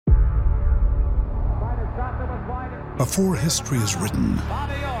Before history is written,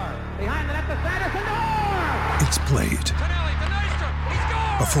 it's played.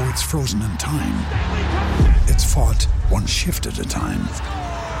 Before it's frozen in time, it's fought one shift at a time.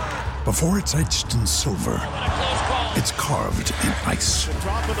 Before it's etched in silver, it's carved in ice.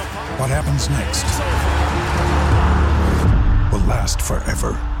 What happens next will last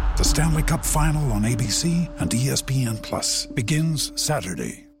forever. The Stanley Cup Final on ABC and ESPN Plus begins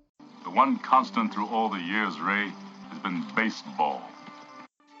Saturday. The one constant through all the years, Ray, has been baseball.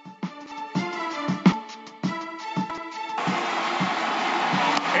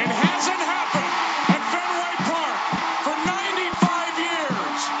 It hasn't happened at Fenway Park for 95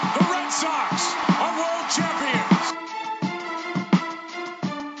 years. The Red Sox are world champions.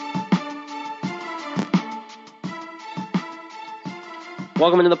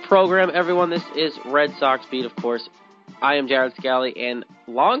 Welcome into the program, everyone. This is Red Sox Beat, of course. I am Jared Scally, and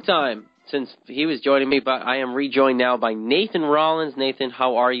long time since he was joining me, but I am rejoined now by Nathan Rollins. Nathan,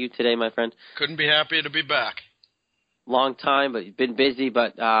 how are you today, my friend? Couldn't be happier to be back. Long time, but been busy,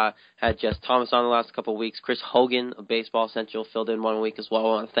 but had Jess Thomas on the last couple of weeks. Chris Hogan of Baseball Central filled in 1 week as well. I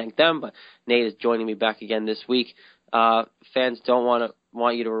want to thank them, but Nate is joining me back again this week. Fans, I want to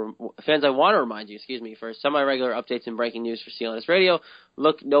remind you, for semi-regular updates and breaking news for CLNS Radio,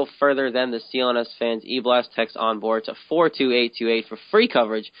 look no further than the CLNS Fans e-blast. Text on board to 42828 for free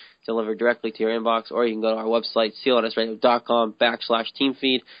coverage delivered directly to your inbox, or you can go to our website, clnsradio.com/team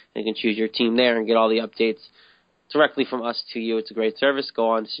feed, and you can choose your team there and get all the updates directly from us to you. It's a great service.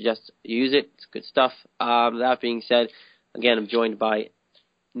 Go on, suggest you use it. It's good stuff. That being said, again, I'm joined by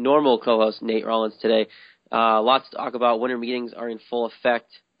normal co-host Nate Rollins today. Lots to talk about. Winter meetings are in full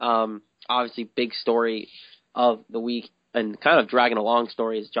effect. Obviously, big story of the week and kind of dragging along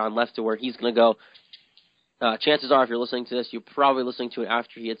story is Jon Lester, where he's going to go. Chances are, if you're listening to this, you're probably listening to it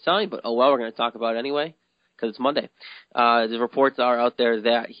after he had signed, but oh well, we're going to talk about it anyway because it's Monday. The reports are out there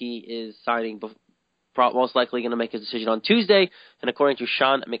that he is signing most likely going to make his decision on Tuesday, and according to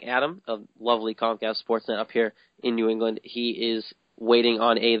Sean McAdam of lovely Comcast Sportsnet up here in New England, he is waiting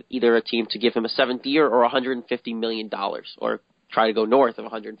on either a team to give him a 7th year or $150 million, or try to go north of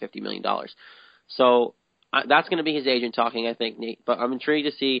 $150 million. So that's going to be his agent talking, I think, Nate. But I'm intrigued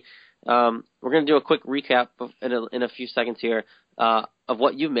to see. We're going to do a quick recap in a few seconds here of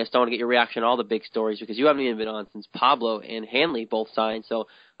what you missed. I want to get your reaction on all the big stories because you haven't even been on since Pablo and Hanley both signed. So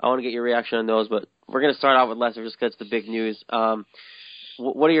I want to get your reaction on those. But we're going to start out with Lester just because it's the big news.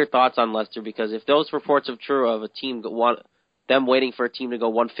 What are your thoughts on Lester? Because if those reports are true of a team them waiting for a team to go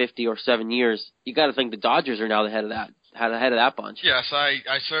 150 or 7 years, you got to think the Dodgers are now ahead of that bunch. Yes, I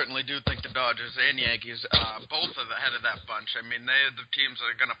certainly do think the Dodgers and Yankees both are the head of that bunch. I mean, they're the teams that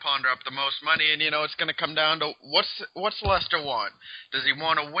are going to ponder up the most money, and it's going to come down to what's Lester want? Does he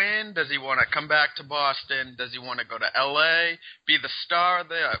want to win? Does he want to come back to Boston? Does he want to go to L.A., be the star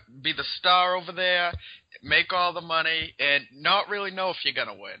there, be the star over there, make all the money, and not really know if you're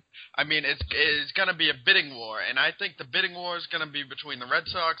going to win? I mean, it's going to be a bidding war, and I think the bidding war is going to be between the Red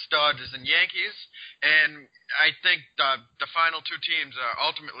Sox, Dodgers, and Yankees, and I think the final two teams are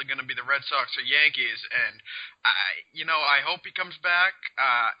ultimately going to be the Red Sox or Yankees, and I hope he comes back.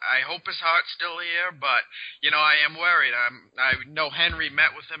 I hope his heart's still here, but I am worried. I know Henry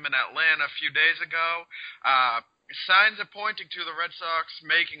met with him in Atlanta a few days ago. Signs are pointing to the Red Sox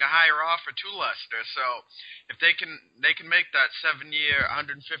making a higher offer to Lester. So if they can make that 7-year,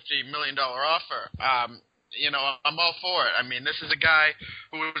 $150 million offer, I'm all for it. I mean, this is a guy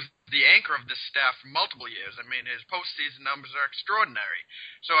who was the anchor of this staff for multiple years. I mean, his postseason numbers are extraordinary.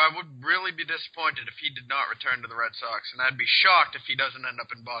 So I would really be disappointed if he did not return to the Red Sox, and I'd be shocked if he doesn't end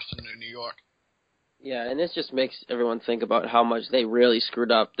up in Boston or New York. Yeah, and this just makes everyone think about how much they really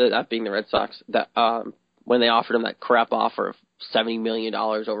screwed up, that being the Red Sox, that when they offered him that crap offer of $70 million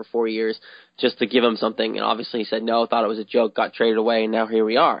over 4 years just to give him something, and obviously he said no, thought it was a joke, got traded away, and now here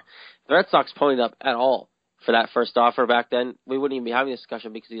we are. If the Red Sox ponied up at all for that first offer back then, we wouldn't even be having this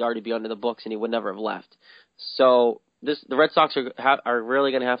discussion because he'd already be under the books and he would never have left. So the Red Sox are really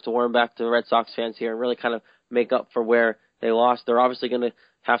going to have to warm back to the Red Sox fans here and really kind of make up for where they lost. They're obviously going to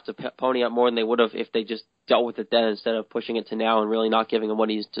have to pony up more than they would have if they just dealt with it then instead of pushing it to now and really not giving him what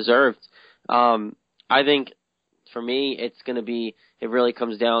he's deserved. I think, for me, it really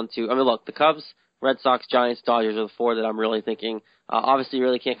comes down to, look, the Cubs, Red Sox, Giants, Dodgers are the four that I'm really thinking. Obviously, you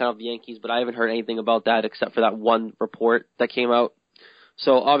really can't count out the Yankees, but I haven't heard anything about that except for that one report that came out.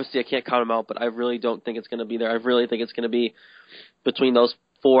 So, obviously, I can't count them out, but I really don't think it's going to be there. I really think it's going to be between those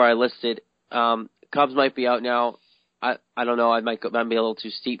four I listed. Cubs might be out now. I don't know. I might be a little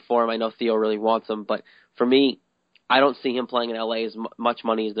too steep for him. I know Theo really wants him, but for me, I don't see him playing in L.A. as much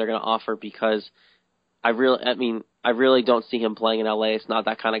money as they're going to offer because I really don't see him playing in LA. It's not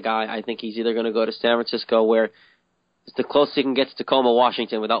that kind of guy. I think he's either going to go to San Francisco, where it's the closest he can get to Tacoma,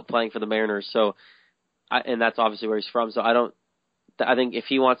 Washington, without playing for the Mariners. So, and that's obviously where he's from. So I think if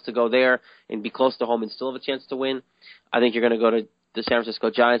he wants to go there and be close to home and still have a chance to win, I think you're going to go to the San Francisco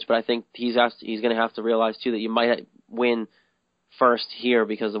Giants. But I think he's going to have to realize too that you might win first here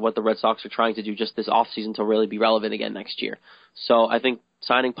because of what the Red Sox are trying to do just this offseason to really be relevant again next year. So I think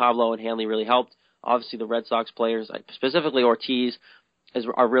signing Pablo and Hanley really helped. Obviously, the Red Sox players, specifically Ortiz,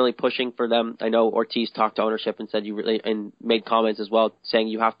 are really pushing for them. I know Ortiz talked to ownership and said and made comments as well,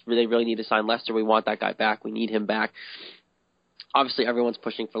 saying they really need to sign Lester. We want that guy back. We need him back. Obviously, everyone's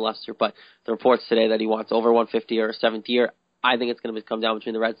pushing for Lester, but the reports today that he wants over 150 or a seventh year. I think it's going to come down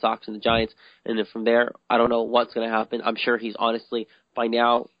between the Red Sox and the Giants, and then from there, I don't know what's going to happen. I'm sure he's honestly, by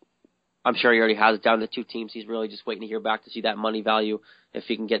now, I'm sure he already has it down to 2 teams. He's really just waiting to hear back to see that money value, if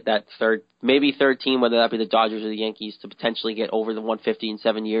he can get that third team, whether that be the Dodgers or the Yankees, to potentially get over the 150 in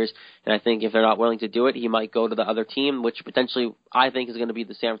 7 years. And I think if they're not willing to do it, he might go to the other team, which potentially I think is going to be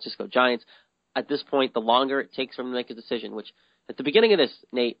the San Francisco Giants. At this point, the longer it takes for him to make a decision, which at the beginning of this,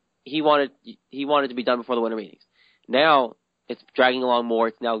 Nate, he wanted to be done before the winter meetings. Now it's dragging along more.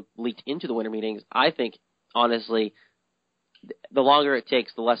 It's now leaked into the winter meetings. I think, honestly, the longer it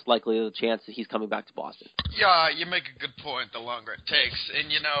takes, the less likely the chance that he's coming back to Boston. Yeah, you make a good point, the longer it takes. And,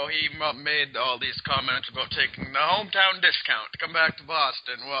 he made all these comments about taking the hometown discount to come back to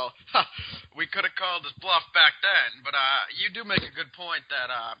Boston. Well, we could have called his bluff back then, but you do make a good point that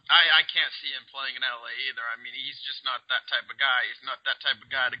I can't see him playing in L.A. either. I mean, he's just not that type of guy. He's not that type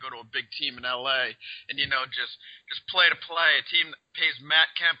of guy to go to a big team in L.A. and, just play to play, a team that pays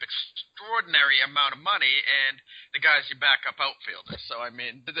Matt Kemp extraordinary amount of money, and the guy's your backup outfielder. So, I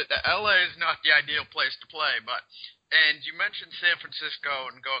mean, the L.A. is not the ideal place to play, and you mentioned San Francisco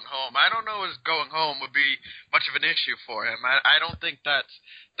and going home. I don't know if going home would be much of an issue for him. I don't think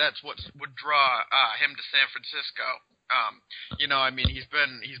that's what would draw him to San Francisco.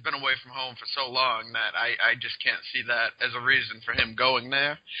 He's been away from home for so long that I just can't see that as a reason for him going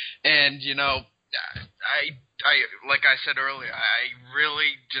there. And, I like I said earlier, I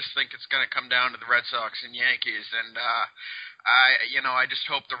really just think it's going to come down to the Red Sox and Yankees, and I just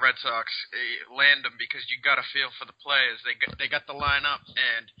hope the Red Sox land them, because you got to feel for the players. They got the lineup,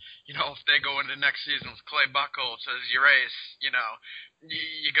 and if they go into next season with Clay Buchholz as your ace, you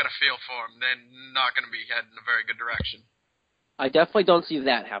got to feel for them. They're not going to be heading in a very good direction. I definitely don't see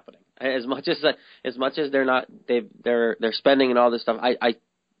that happening. As much as they're spending and all this stuff,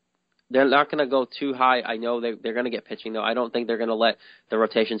 they're not going to go too high. I know they're going to get pitching, though. I don't think they're going to let the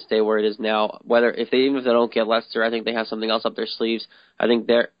rotation stay where it is now. Even if they don't get Lester, I think they have something else up their sleeves. I think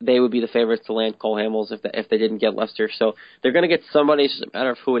they would be the favorites to land Cole Hamels if they didn't get Lester. So they're going to get somebody. It's just a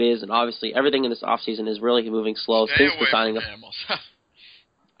matter of who it is. And obviously, everything in this offseason is really moving slow. Stay away from Hamels.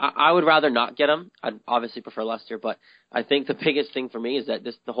 I would rather not get him. I'd obviously prefer Lester, but I think the biggest thing for me is that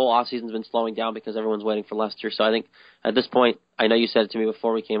the whole offseason's been slowing down because everyone's waiting for Lester. So I think at this point, I know you said it to me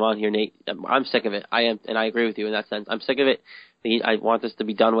before we came on here, Nate, I'm sick of it. I am, and I agree with you in that sense. I'm sick of it. I want this to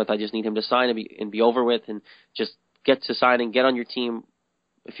be done with. I just need him to sign and be over with, and just get to signing, get on your team.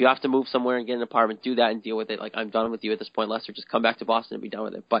 If you have to move somewhere and get an apartment, do that and deal with it. Like, I'm done with you at this point, Lester. Just come back to Boston and be done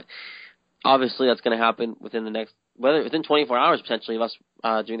with it. But obviously that's going to happen within 24 hours potentially of us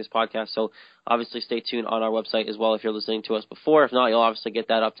doing this podcast. So obviously stay tuned on our website as well if you're listening to us before. If not, you'll obviously get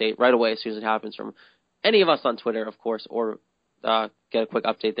that update right away as soon as it happens from any of us on Twitter, of course, or get a quick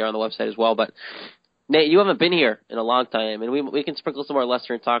update there on the website as well. But Nate, you haven't been here in a long time, and we can sprinkle some more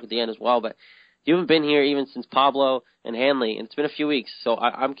Lester and talk at the end as well, but you haven't been here even since Pablo and Hanley, and it's been a few weeks. So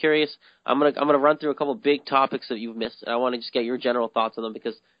I'm curious. I'm gonna run through a couple of big topics that you've missed, and I want to just get your general thoughts on them,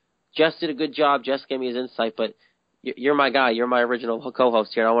 because Jess did a good job. Jess gave me his insight, but you're my guy. You're my original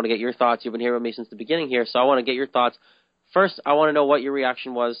co-host here, and I want to get your thoughts. You've been here with me since the beginning here, so I want to get your thoughts. First, I want to know what your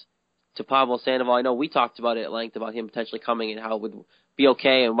reaction was to Pablo Sandoval. I know we talked about it at length, about him potentially coming and how it would be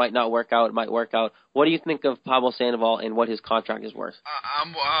okay and might not work out. It might work out. What do you think of Pablo Sandoval and what his contract is worth?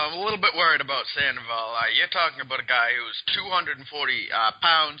 I'm a little bit worried about Sandoval. You're talking about a guy who's 240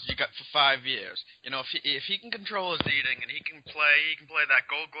 pounds you got for 5 years. If he can control his eating and he can play that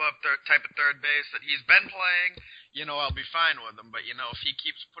Gold Glove type of third base that he's been playing, I'll be fine with him. But, if he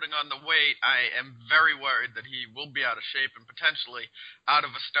keeps putting on the weight, I am very worried that he will be out of shape and potentially out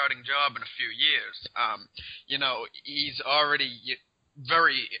of a starting job in a few years. He's already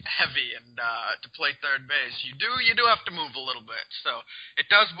very heavy, and to play third base, you do have to move a little bit. So it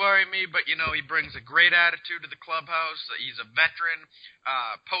does worry me, but he brings a great attitude to the clubhouse. He's a veteran,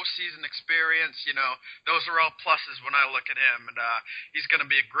 postseason experience. Those are all pluses when I look at him, and he's going to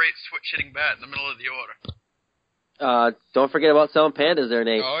be a great switch hitting bat in the middle of the order. Don't forget about selling pandas there,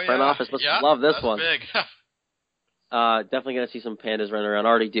 Nate. Oh, yeah. Front office must love this that's one. Big. Definitely going to see some pandas running around.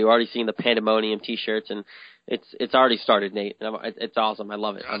 Already seen the Pandemonium T-shirts, and it's already started, Nate. And it's awesome. I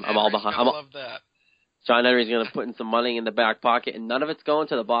love it. I'm all behind. I love that. John Henry's going to put in some money in the back pocket, and none of it's going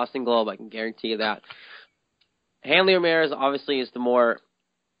to the Boston Globe. I can guarantee you that. Hanley Ramirez obviously is the more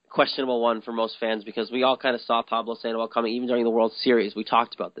questionable one for most fans because we all kind of saw Pablo Sandoval coming even during the World Series. We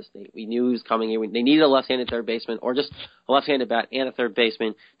talked about this, Nate. We knew he was coming here. They needed a left-handed third baseman or just a left-handed bat and a third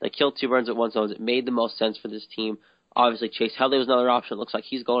baseman. They killed two birds with one stone. It made the most sense for this team. Obviously, Chase Headley was another option. It looks like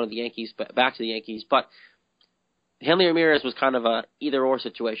he's going to the Yankees, back to the Yankees. But Hanley Ramirez was kind of a either-or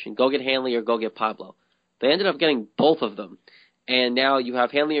situation. Go get Hanley or go get Pablo. They ended up getting both of them. And now you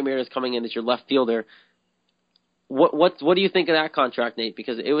have Hanley Ramirez coming in as your left fielder. What do you think of that contract, Nate?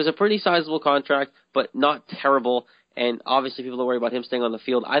 Because it was a pretty sizable contract, but not terrible. And obviously people are worried about him staying on the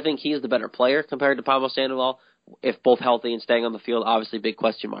field. I think he's the better player compared to Pablo Sandoval. If both healthy and staying on the field, obviously big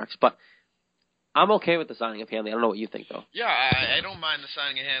question marks. But I'm okay with the signing of Hanley. I don't know what you think, though. Yeah, I don't mind the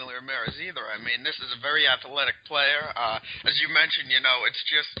signing of Hanley Ramirez either. I mean, this is a very athletic player. As you mentioned,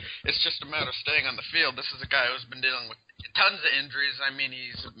 it's just a matter of staying on the field. This is a guy who's been dealing with tons of injuries. I mean,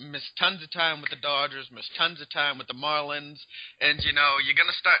 he's missed tons of time with the Dodgers, missed tons of time with the Marlins, and you're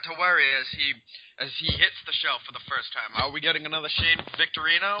going to start to worry as he hits the shelf for the first time. Are we getting another Shane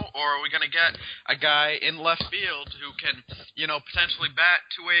Victorino, or are we going to get a guy in left field who can, potentially bat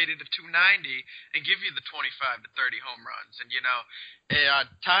 280 to 290 and give you the 25 to 30 home runs? And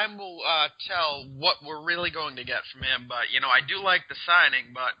time will tell what we're really going to get from him. But I do like the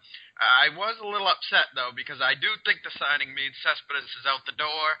signing, but I was a little upset, though, because I do think the signing means Cespedes is out the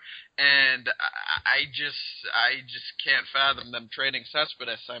door, and I just can't fathom them trading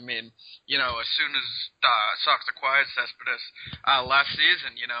Cespedes. I mean, as soon as Sox acquired Cespedes last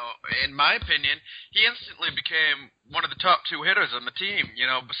season, in my opinion, he instantly became one of the top two hitters on the team,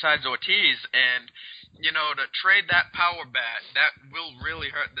 besides Ortiz, and, to trade that power bat, that will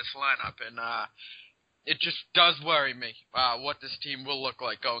really hurt this lineup, and it just does worry me what this team will look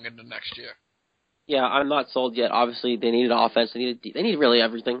like going into next year. Yeah, I'm not sold yet. Obviously, they needed offense. They need really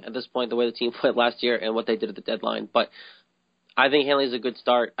everything at this point, the way the team played last year and what they did at the deadline. But I think Hanley's a good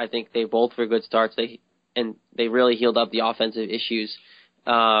start. I think they both were good starts. They really healed up the offensive issues.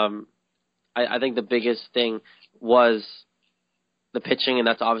 I think the biggest thing was the pitching, and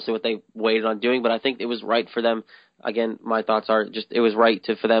that's obviously what they waited on doing. But I think it was right for them. Again, my thoughts are just it was right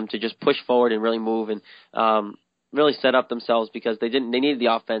for them to just push forward and really move and really set up themselves because they needed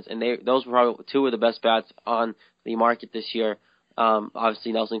the offense, and those were probably two of the best bats on the market this year.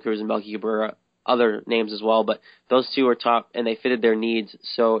 Obviously, Nelson Cruz and Melky Cabrera, other names as well, but those two are top, and they fitted their needs.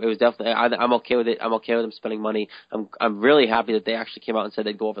 So it was definitely I'm okay with it. I'm okay with them spending money. I'm really happy that they actually came out and said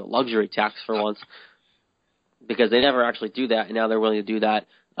they'd go over the luxury tax for once because they never actually do that, and now they're willing to do that.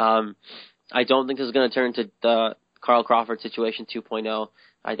 I don't think this is going to turn into the Carl Crawford situation 2.0.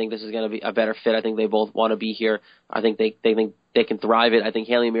 I think this is going to be a better fit. I think they both want to be here. I think they think they can thrive it. I think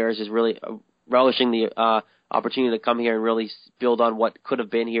Hanley Ramirez is really relishing the opportunity to come here and really build on what could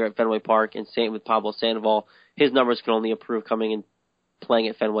have been here at Fenway Park, and same with Pablo Sandoval. His numbers can only improve coming and playing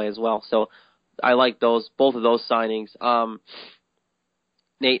at Fenway as well. So I like both of those signings.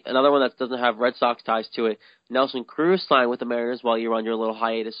 Nate, another one that doesn't have Red Sox ties to it, Nelson Cruz signed with the Mariners while you were on your little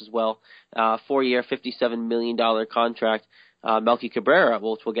hiatus as well. 4-year, $57 million contract. Melky Cabrera,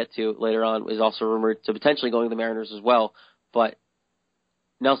 which we'll get to later on, is also rumored to potentially going to the Mariners as well. But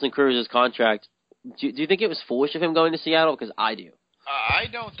Nelson Cruz's contract, do you think it was foolish of him going to Seattle? Because I do. I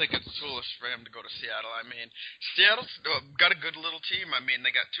don't think it's foolish for him to go to Seattle. I mean, Seattle's got a good little team. I mean,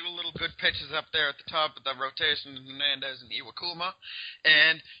 they got two little good pitchers up there at the top of the rotation, Hernandez and Iwakuma.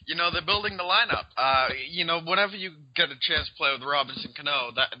 And, they're building the lineup. Whenever you get a chance to play with Robinson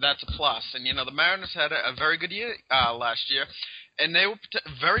Cano, that's a plus. And, the Mariners had a very good year last year, and they were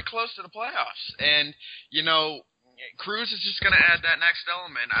very close to the playoffs. And, Cruz is just going to add that next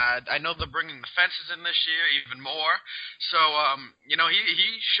element. I know they're bringing the fences in this year even more. So, he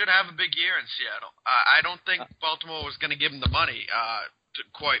should have a big year in Seattle. I don't think Baltimore was going to give him the money,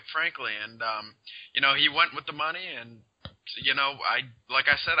 quite frankly. And, he went with the money. And, like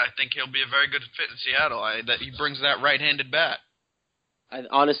I said, I think he'll be a very good fit in Seattle. That he brings that right-handed bat.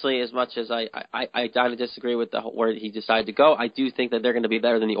 Honestly, as much as I kind of disagree with where he decided to go, I do think that they're going to be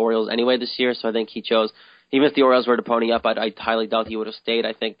better than the Orioles anyway this year. So I think even if the Orioles were to pony up, I highly doubt he would have stayed.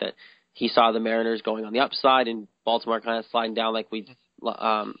 I think that he saw the Mariners going on the upside and Baltimore kind of sliding down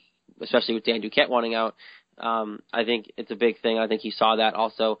especially with Dan Duquette wanting out. I think it's a big thing. I think he saw that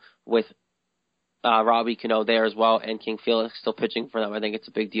also with Robbie Cano there as well, and King Felix still pitching for them. I think it's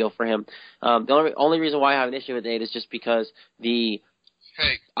a big deal for him. The only reason why I have an issue with Nate is just because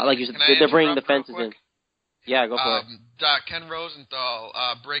like you said, they're bringing the fences in. Yeah, go for it. Ken Rosenthal,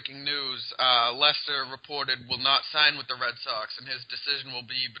 breaking news. Lester reported will not sign with the Red Sox, and his decision will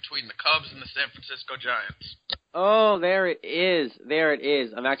be between the Cubs and the San Francisco Giants. Oh, there it is. There it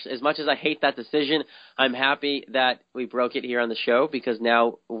is. I'm actually, as much as I hate that decision, I'm happy that we broke it here on the show because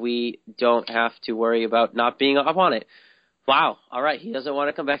now we don't have to worry about not being up on it. Wow. All right. He doesn't want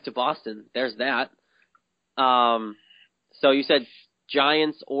to come back to Boston. There's that. So you said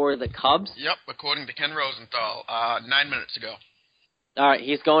Giants or the Cubs? Yep, according to Ken Rosenthal, 9 minutes ago. All right,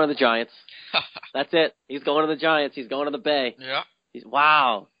 he's going to the Giants. That's it. He's going to the Giants. He's going to the Bay. Yeah.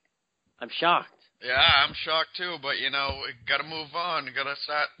 Wow. I'm shocked. Yeah, I'm shocked too, but, we got to move on. We got to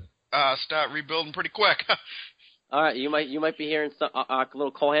start rebuilding pretty quick. All right, you might be hearing a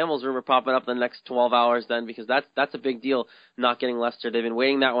little Cole Hamels rumor popping up in the next 12 hours then, because that's a big deal, not getting Lester. They've been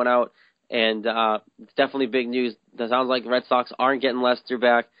waiting that one out, and it's definitely big news. It sounds like the Red Sox aren't getting Lester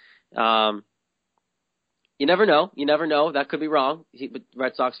back. You never know. You never know. That could be wrong.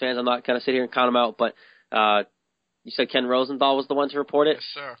 Red Sox fans, I'm not going to sit here and count them out, but you said Ken Rosenthal was the one to report it? Yes,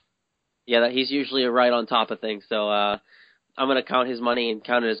 sir. Yeah, he's usually right on top of things, so I'm going to count his money and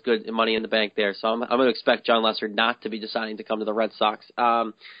count it as good money in the bank there. So I'm going to expect John Lester not to be deciding to come to the Red Sox,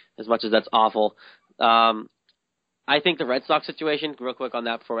 as much as that's awful. I think the Red Sox situation, real quick on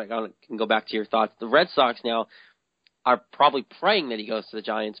that before I can go back to your thoughts, the Red Sox now are probably praying that he goes to the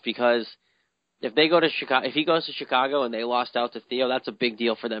Giants, because if he goes to Chicago and they lost out to Theo, that's a big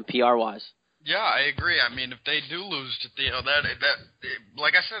deal for them PR-wise. Yeah, I agree. I mean, if they do lose to Theo, that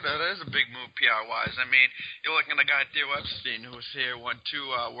like I said, that is a big move PR-wise. I mean, you're looking at a guy, Theo Epstein, who was here, won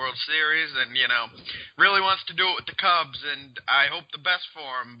 2 World Series, and, really wants to do it with the Cubs, and I hope the best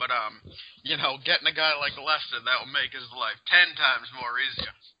for him. But, getting a guy like Lester, that will make his life 10 times more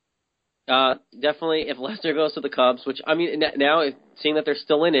easier. Definitely, if Lester goes to the Cubs, which, I mean, now, seeing that they're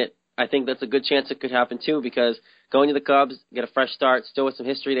still in it, I think that's a good chance it could happen too, because going to the Cubs, get a fresh start, still with some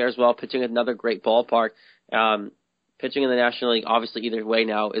history there as well, pitching at another great ballpark. Pitching in the National League, obviously either way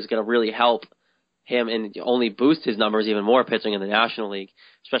now, is going to really help him and only boost his numbers even more pitching in the National League,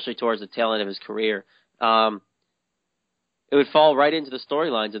 especially towards the tail end of his career. It would fall right into the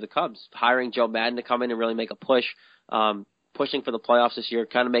storylines of the Cubs, hiring Joe Maddon to come in and really make a push, pushing for the playoffs this year,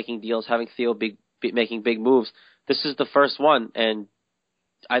 kind of making deals, having Theo making big moves. This is the first one, and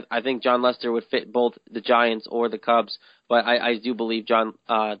I think John Lester would fit both the Giants or the Cubs, but I do believe John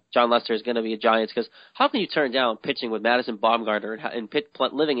Lester is going to be a Giants, because how can you turn down pitching with Madison Bumgarner and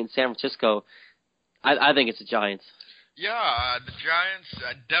living in San Francisco? I think it's the Giants. Yeah, the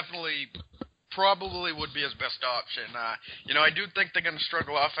Giants definitely probably would be his best option. I do think they're going to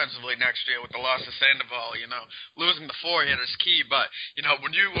struggle offensively next year with the loss of Sandoval. Losing the 4-hitter is key, but,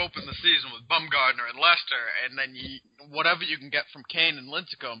 when you open the season with Bumgarner and Lester, and then whatever you can get from Kane and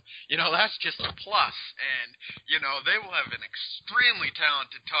Lincecum, that's just a plus. And, they will have an extremely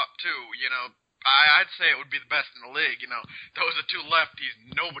talented top 2. I'd say it would be the best in the league. Those are 2 lefties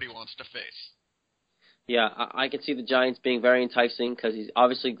nobody wants to face. Yeah, I can see the Giants being very enticing, because he's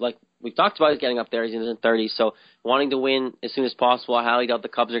obviously, like we've talked about, he's getting up there. He's in his 30s, so wanting to win as soon as possible. I highly doubt the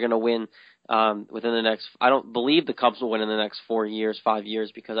Cubs are going to win within the next – I don't believe the Cubs will win in the next 4 years, 5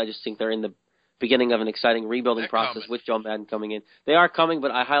 years, because I just think they're in the beginning of an exciting rebuilding process with Joe Maddon coming in. They are coming,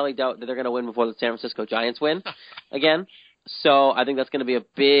 but I highly doubt that they're going to win before the San Francisco Giants win again. So I think that's going to be a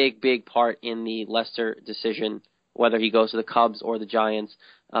big, big part in the Lester decision, whether he goes to the Cubs or the Giants.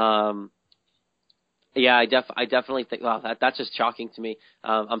 Yeah, I definitely think. Wow, that's just shocking to me.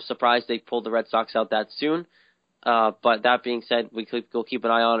 I'm surprised they pulled the Red Sox out that soon. But that being said, we'll keep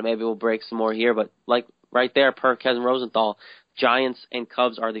an eye on it. Maybe we'll break some more here. But like right there, per Ken Rosenthal, Giants and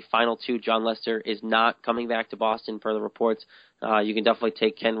Cubs are the final 2. John Lester is not coming back to Boston per the reports. You can definitely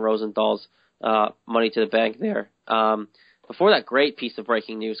take Ken Rosenthal's money to the bank there. Before that great piece of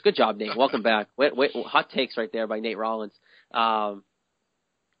breaking news, good job, Nate. Welcome back. Wait, hot takes right there by Nate Rollins. Talking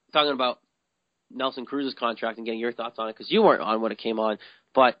about Nelson Cruz's contract and getting your thoughts on it, because you weren't on when it came on.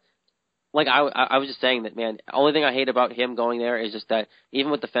 But like I was just saying that, man, the only thing I hate about him going there is just that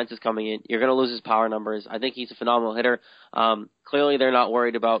even with the fences coming in, you're going to lose his power numbers. I think he's a phenomenal hitter. Clearly they're not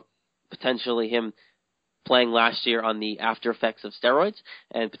worried about potentially him playing last year on the after effects of steroids,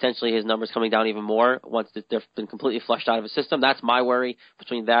 and potentially his numbers coming down even more once they've been completely flushed out of his system. That's my worry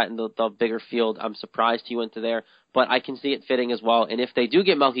between that and the bigger field. I'm surprised he went to there, but I can see it fitting as well. And if they do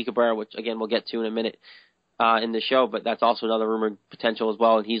get Melky Cabrera, which again we'll get to in a minute in the show, but that's also another rumored potential as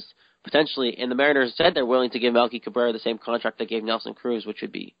well, and he's potentially, and the Mariners said they're willing to give Melky Cabrera the same contract they gave Nelson Cruz, which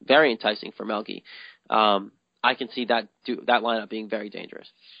would be very enticing for Melky. I can see that lineup being very dangerous.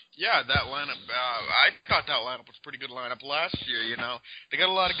 Yeah, that lineup, I thought that lineup was a pretty good lineup last year, you know. They got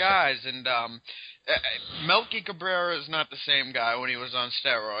a lot of guys, and Melky Cabrera is not the same guy when he was on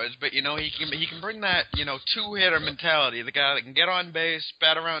steroids, but, you know, he can bring that, you know, two-hitter mentality, the guy that can get on base,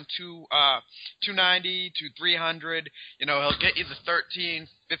 bat around 290 to 300, you know, he'll get you the 13,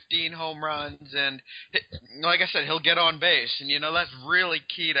 15 home runs, and like I said, he'll get on base, and, you know, that's really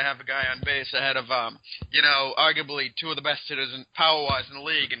key to have a guy on base ahead of, you know, arguably two of the best hitters in power-wise in the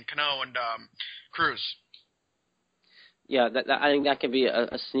league, and Cano and Cruz. Yeah, I think that could be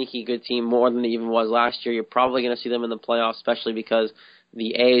a sneaky good team, more than it even was last year. You're probably going to see them in the playoffs, especially because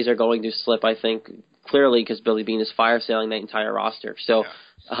the A's are going to slip, I think, clearly because Billy Beane is fire-sailing that entire roster. So,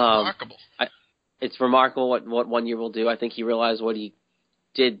 remarkable. It's remarkable what 1 year will do. I think he realized what he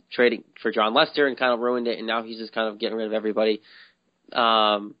did trading for John Lester and kind of ruined it, and now he's just kind of getting rid of everybody.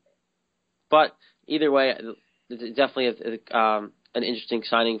 But either way, it's definitely an interesting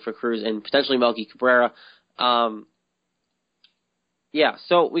signing for Cruz and potentially Melky Cabrera. Yeah,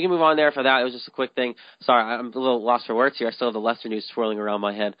 so we can move on there for that. It was just a quick thing. Sorry, I'm a little lost for words here. I still have the Lester news swirling around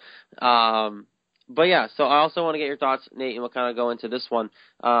my head. But yeah, so I also want to get your thoughts, Nate, and we'll kind of go into this one.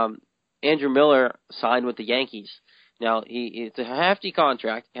 Andrew Miller signed with the Yankees. Now, it's a hefty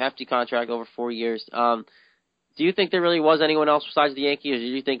contract over 4 years. Do you think there really was anyone else besides the Yankees, or do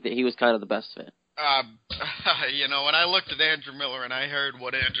you think that he was kind of the best fit? You know, when I looked at Andrew Miller and I heard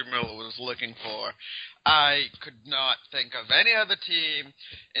what Andrew Miller was looking for, I could not think of any other team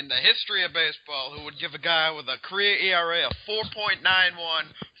in the history of baseball who would give a guy with a career ERA of 4.91,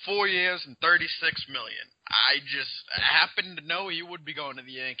 4 years, and $36 million. I just happened to know he would be going to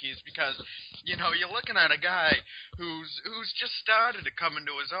the Yankees because, you know, you're looking at a guy who's just started to come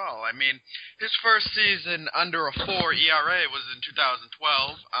into his all. I mean, his first season under a 4 ERA was in 2012.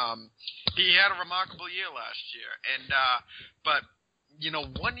 He had a remarkable year last year, and but you know,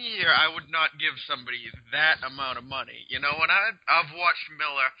 1 year I would not give somebody that amount of money. You know, when I've watched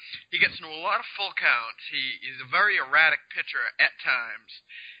Miller, he gets into a lot of full counts. He's a very erratic pitcher at times.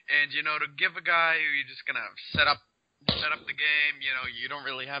 And, you know, to give a guy who you're just going to set up the game, you know, you don't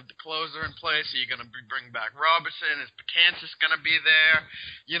really have the closer in place, so you're going to bring back Robertson. Is Betances going to be there?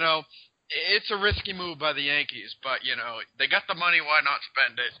 You know, it's a risky move by the Yankees, but, you know, they got the money, why not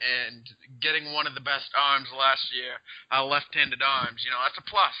spend it? And getting one of the best arms last year, left-handed arms, you know, that's a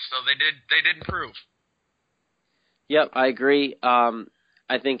plus. So they did improve. Yep, I agree.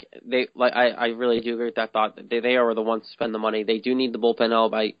 I think I really do agree with that thought. They are the ones to spend the money. They do need the bullpen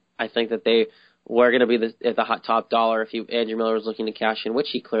help. I think that they were going to be at the hot top dollar if Andrew Miller was looking to cash in, which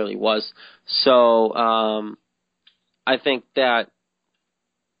he clearly was. So I think that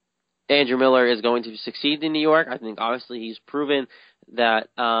Andrew Miller is going to succeed in New York. I think obviously he's proven that.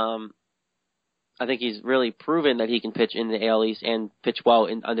 I think he's really proven that he can pitch in the AL East and pitch well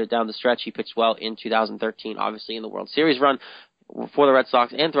down the stretch. He pitched well in 2013, obviously in the World Series run for the Red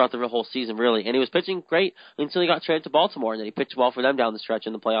Sox and throughout the whole season, really. And he was pitching great until he got traded to Baltimore, and then he pitched well for them down the stretch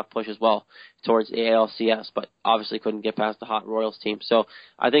in the playoff push as well towards the ALCS, but obviously couldn't get past the hot Royals team. So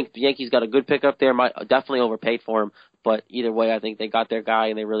I think the Yankees got a good pickup there, definitely overpaid for him, but either way, I think they got their guy,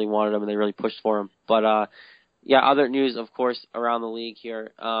 and they really wanted him, and they really pushed for him. But, yeah, other news, of course, around the league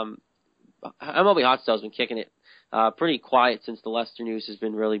here. MLB Hot Stove has been kicking it pretty quiet since the Lester news has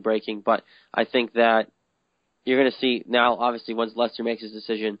been really breaking, but I think that you're going to see now, obviously, once Lester makes his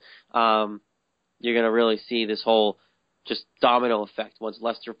decision, you're going to really see this whole just domino effect once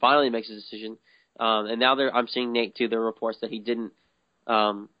Lester finally makes his decision. And now I'm seeing, Nate, too, there are reports that he didn't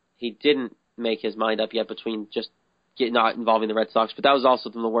make his mind up yet between just not involving the Red Sox, but that was also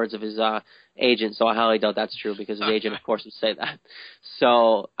from the words of his agent, so I highly doubt that's true because his agent, of course, would say that.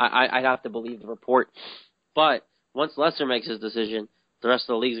 So I'd have to believe the report. But once Lester makes his decision, the rest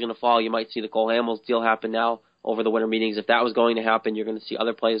of the league is going to follow. You might see the Cole Hamels deal happen now over the winter meetings. If that was going to happen, you're going to see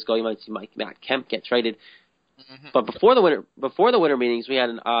other players go. You might see Matt Kemp get traded. Mm-hmm. But before the winter meetings, we had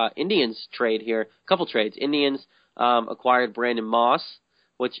an Indians trade here, a couple trades. Indians acquired Brandon Moss,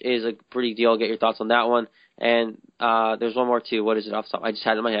 which is a pretty deal. Get your thoughts on that one. And there's one more, too. What is it off the top? I just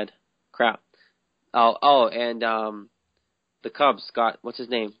had it in my head. Crap. And the Cubs got, what's his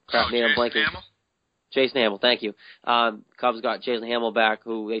name? Crap, name I'm blanking. Jason Hamill, thank you. Cubs got Jason Hamill back,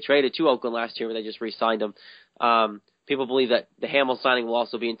 who they traded to Oakland last year, but they just re-signed him. People believe that the Hamill signing will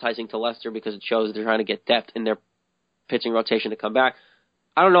also be enticing to Lester because it shows that they're trying to get depth in their pitching rotation to come back.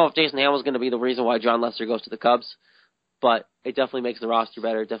 I don't know if Jason Hamill is going to be the reason why John Lester goes to the Cubs, but it definitely makes the roster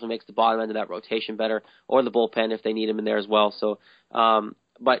better. It definitely makes the bottom end of that rotation better, or the bullpen if they need him in there as well. So,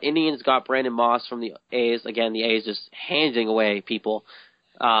 But Indians got Brandon Moss from the A's. Again, the A's just handing away people.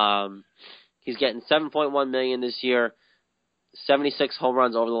 He's getting $7.1 million this year, 76 home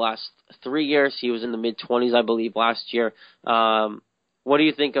runs over the last 3 years. He was in the mid-20s, I believe, last year. What do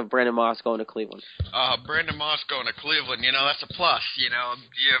you think of Brandon Moss going to Cleveland? Brandon Moss going to Cleveland, that's a plus.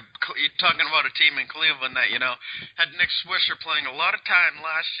 You're talking about a team in Cleveland that, had Nick Swisher playing a lot of time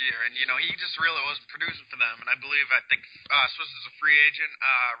last year, and, he just really wasn't producing for them. And I think Swisher's a free agent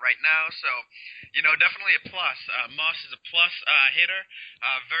right now, so, definitely a plus. Moss is a plus hitter,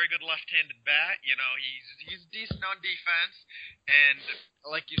 very good left-handed bat. He's decent on defense, and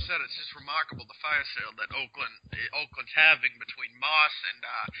like you said, it's just remarkable the fire sale that Oakland's having between Moss and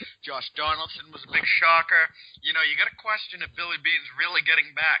Josh Donaldson was a big shocker. You got to question if Billy Beane's really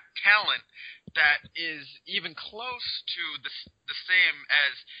getting back talent that is even close to the same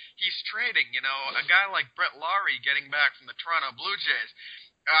as he's trading. A guy like Brett Lawrie getting back from the Toronto Blue Jays.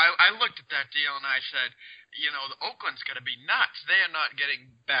 I looked at that deal and I said, the Oakland's got to be nuts. They are not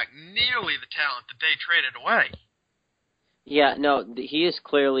getting back nearly the talent that they traded away. Yeah, no, he is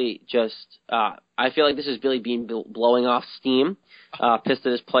clearly just I feel like this is Billy Beane blowing off steam, pissed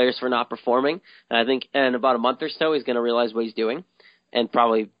at his players for not performing. And I think in about a month or so he's going to realize what he's doing and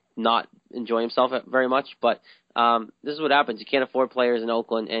probably not enjoy himself very much. But this is what happens. You can't afford players in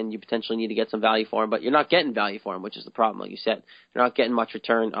Oakland, and you potentially need to get some value for him. But you're not getting value for him, which is the problem, like you said. You're not getting much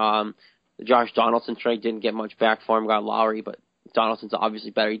return. The Josh Donaldson trade didn't get much back for him, got Lowry, but Donaldson's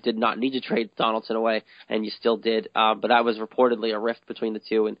obviously better. You did not need to trade Donaldson away, and you still did. But that was reportedly a rift between the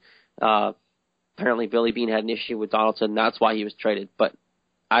two, and apparently Billy Beane had an issue with Donaldson, and that's why he was traded. But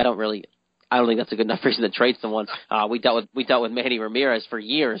I don't think that's a good enough reason to trade someone. We dealt with Manny Ramirez for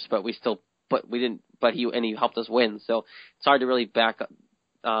years, but he helped us win. So it's hard to really back up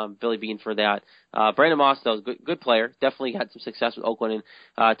Billy Beane for that. Brandon Moss, though, is a good player. Definitely had some success with Oakland,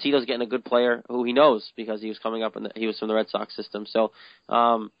 and Tito's getting a good player who he knows because he was coming up he was from the Red Sox system. So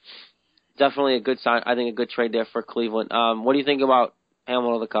definitely a good sign. I think a good trade there for Cleveland. What do you think about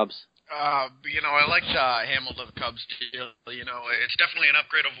Hamilton of the Cubs? I liked Hamilton of the Cubs deal. It's definitely an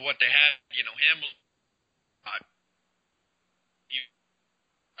upgrade over what they had. Hamilton.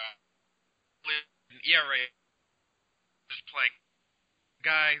 ERA is playing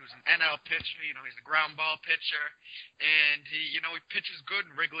guy who's an NL pitcher, he's a ground ball pitcher, and he pitches good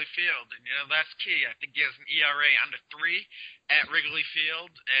in Wrigley Field, and that's key. I think he has an ERA under 3 at Wrigley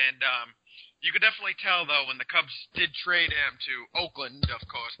Field, and you could definitely tell though when the Cubs did trade him to Oakland, of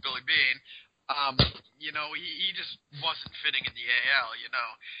course, Billy Beane, he just wasn't fitting in the AL.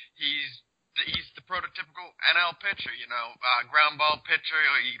 He's the prototypical NL pitcher, ground ball pitcher.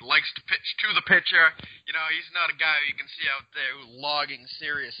 He likes to pitch to the pitcher. He's not a guy who you can see out there logging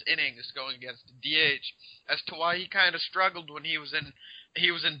serious innings going against the DH. As to why he kind of struggled when he was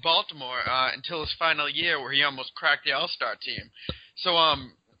in Baltimore until his final year, where he almost cracked the All-Star team. So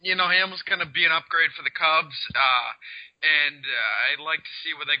Hamlin's going to be an upgrade for the Cubs, and I'd like to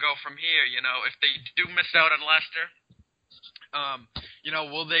see where they go from here. If they do miss out on Lester.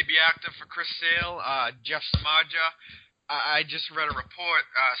 Will they be active for Chris Sale, Jeff Samardzija? I just read a report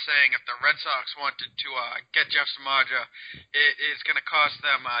saying if the Red Sox wanted to get Jeff Samardzija, it is going to cost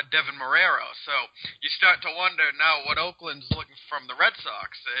them Devin Marrero. So you start to wonder now what Oakland's looking from the Red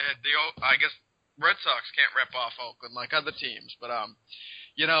Sox. I guess Red Sox can't rip off Oakland like other teams, but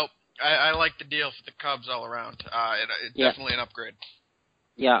I like the deal for the Cubs all around. It's definitely an upgrade.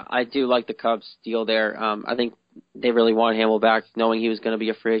 Yeah, I do like the Cubs deal there. I think they really wanted Hamill back, knowing he was going to be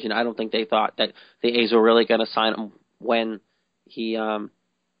a free agent. I don't think they thought that the A's were really going to sign him when he, or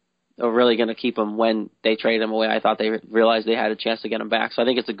really going to keep him when they traded him away. I thought they realized they had a chance to get him back. So I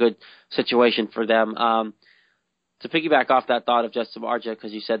think it's a good situation for them. To piggyback off that thought of Jeff Samardzija,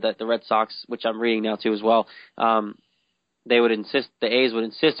 because you said that the Red Sox, which I'm reading now too as well, the A's would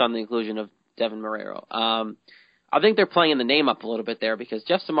insist on the inclusion of Devin Marrero. I think they're playing the name up a little bit there because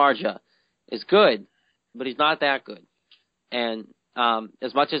Jeff Samardzija is good, but he's not that good. And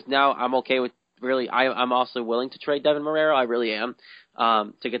as much as now I'm okay with I'm also willing to trade Devin Marrero. I really am,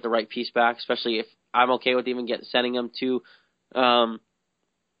 to get the right piece back, especially if I'm okay with even sending him to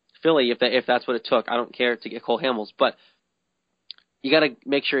Philly if that's what it took. I don't care to get Cole Hamels, but you got to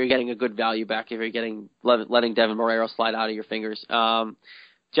make sure you're getting a good value back if you're letting Devin Marrero slide out of your fingers.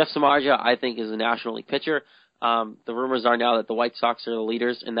 Jeff Samardzija, I think, is a National League pitcher. The rumors are now that the White Sox are the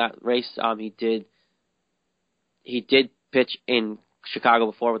leaders in that race. He did pitch in Chicago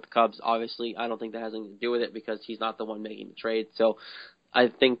before with the Cubs. Obviously, I don't think that has anything to do with it because he's not the one making the trade. So I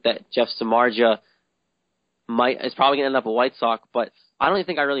think that Jeff Samardzija is probably going to end up a White Sox, but I don't even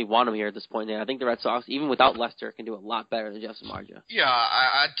think I really want him here at this point. I think the Red Sox, even without Lester, can do a lot better than Jeff Samardzija. Yeah,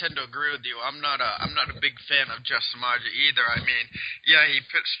 I tend to agree with you. I'm not a big fan of Jeff Samardzija either. I mean, yeah, he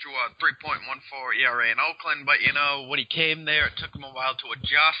pitched to a 3.14 ERA in Oakland, but when he came there, it took him a while to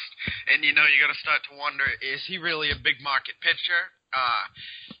adjust, and you got to start to wonder, is he really a big market pitcher?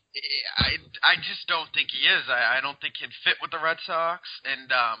 I just don't think he is. I don't think he'd fit with the Red Sox, and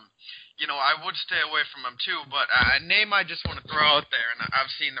I would stay away from him too. But a name I just want to throw out there, and I've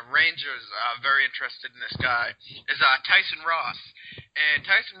seen the Rangers very interested in this guy, is Tyson Ross. And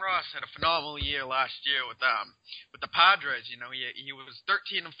Tyson Ross had a phenomenal year last year with the Padres. He was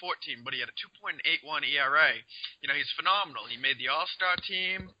 13 and 14, but he had a 2.81 ERA. He's phenomenal. He made the All-Star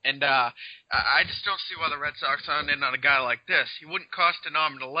team, and I just don't see why the Red Sox aren't in on a guy like this. He wouldn't cost an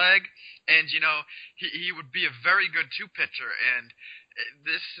arm and a leg, and he would be a very good two-pitcher. And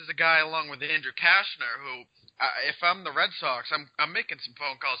this is a guy along with Andrew Cashner who, if I'm the Red Sox, I'm making some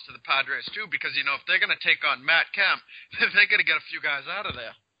phone calls to the Padres too, because if they're going to take on Matt Kemp, they're going to get a few guys out of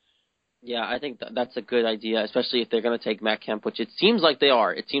there. Yeah, I think that's a good idea, especially if they're going to take Matt Kemp, which it seems like they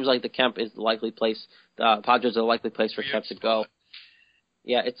are. It seems like the Kemp is the likely place. The Padres are the likely place for Kemp to go.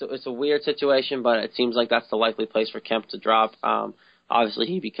 Yeah, it's a weird situation, but it seems like that's the likely place for Kemp to drop. Obviously,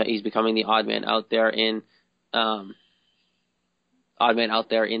 he's becoming the odd man out there in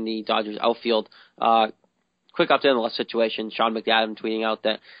the Dodgers outfield. Quick update on the Lester situation. Sean McAdam tweeting out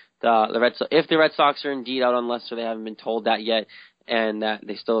that if the Red Sox are indeed out on Lester, they haven't been told that yet, and that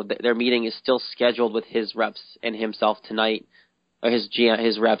their meeting is still scheduled with his reps and himself tonight, or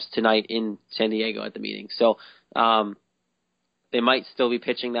his reps tonight in San Diego at the meeting. So they might still be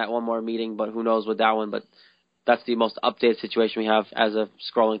pitching that one more meeting, but who knows with that one. But that's the most updated situation we have as of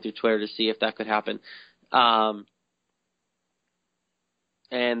scrolling through Twitter to see if that could happen.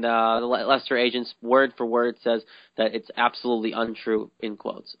 And the Lester agent's word for word says that it's absolutely untrue, in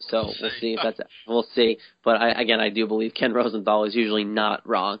quotes. So we'll see. But I do believe Ken Rosenthal is usually not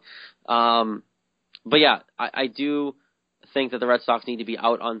wrong. But yeah, I do think that the Red Sox need to be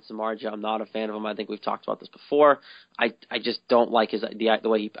out on Samardzija. I'm not a fan of him. I think we've talked about this before. I just don't like the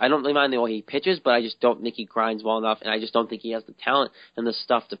way he. I don't really mind the way he pitches, but I just don't think he grinds well enough, and I just don't think he has the talent and the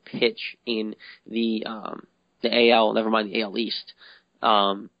stuff to pitch in the AL. Never mind the AL East.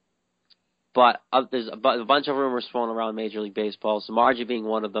 But there's a bunch of rumors swirling around Major League Baseball, Samardzija being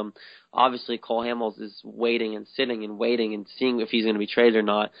one of them. Obviously, Cole Hamels is waiting and sitting and waiting and seeing if he's going to be traded or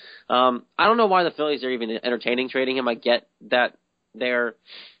not. I don't know why the Phillies are even entertaining trading him. I get that they're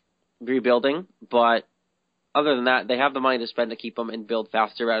rebuilding, but other than that, they have the money to spend to keep them and build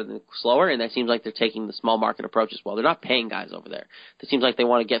faster rather than slower, and that seems like they're taking the small market approach as well. They're not paying guys over there. It seems like they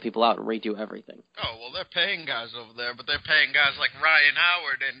want to get people out and redo everything. Oh, well, they're paying guys over there, but they're paying guys like Ryan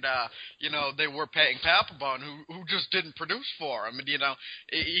Howard, and, they were paying Papelbon, who just didn't produce for them. And, you got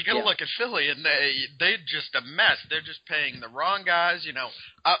to look at Philly, and they're just a mess. They're just paying the wrong guys.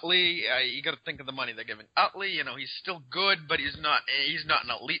 Utley, you got to think of the money they're giving. Utley, he's still good, but he's not an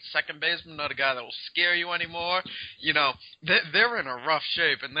elite second baseman, not a guy that will scare you anymore. They're in a rough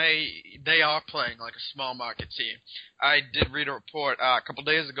shape, and they are playing like a small market team. I did read a report a couple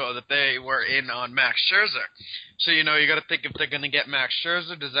days ago that they were in on Max Scherzer. So, you got to think if they're going to get Max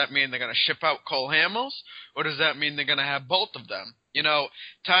Scherzer, does that mean they're going to ship out Cole Hamels, or does that mean they're going to have both of them?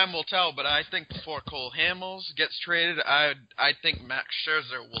 Time will tell, but I think before Cole Hamels gets traded, I think Max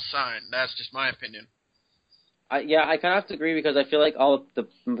Scherzer will sign. That's just my opinion. I kind of have to agree because I feel like all of the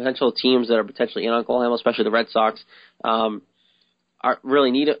potential teams that are potentially in on Cole Hamels, especially the Red Sox,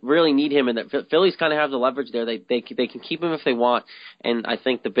 really need him, and that Phillies kind of have the leverage there. They can keep him if they want, and I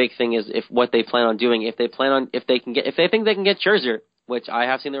think the big thing is what they plan on doing. If they think they can get Scherzer, which I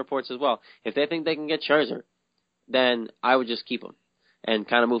have seen the reports as well. If they think they can get Scherzer, then I would just keep him and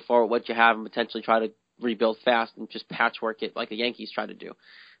kind of move forward with what you have and potentially try to rebuild fast and just patchwork it like the Yankees try to do.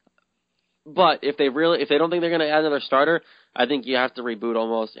 But if they don't think they're going to add another starter, I think you have to reboot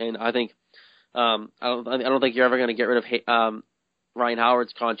almost. And I think I don't think you're ever going to get rid of Ryan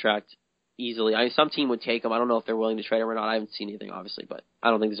Howard's contract easily. Some team would take him. I don't know if they're willing to trade him or not. I haven't seen anything, obviously, but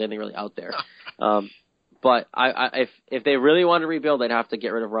I don't think there's anything really out there. But if they really want to rebuild, they'd have to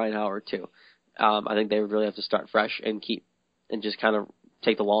get rid of Ryan Howard too. I think they would really have to start fresh and just kind of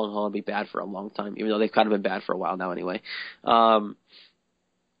take the long haul and be bad for a long time, even though they've kind of been bad for a while now anyway.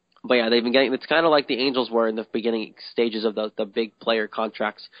 But yeah, they've been getting. It's kind of like the Angels were in the beginning stages of the big player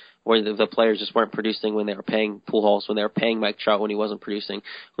contracts, where the players just weren't producing when they were paying Pujols, when they were paying Mike Trout when he wasn't producing,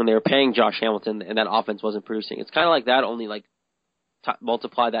 when they were paying Josh Hamilton and that offense wasn't producing. It's kind of like that, only like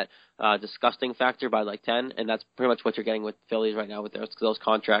multiply that disgusting factor by like 10, and that's pretty much what you're getting with Phillies right now with those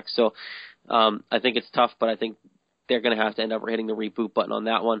contracts. So I think it's tough, but I think they're going to have to end up hitting the reboot button on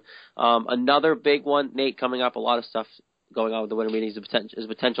that one. Another big one, Nate, coming up, a lot of stuff going on with the winter meetings is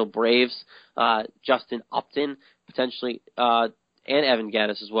potential Braves, Justin Upton, potentially, and Evan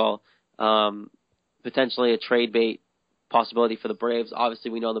Gattis as well. Potentially a trade bait possibility for the Braves.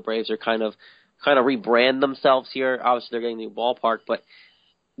 Obviously, we know the Braves are kind of rebrand themselves here. Obviously, they're getting a new ballpark, but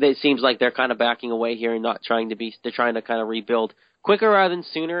it seems like they're kind of backing away here and not trying to be. They're trying to kind of rebuild quicker rather than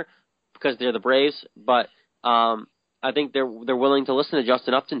sooner because they're the Braves. But I think they're willing to listen to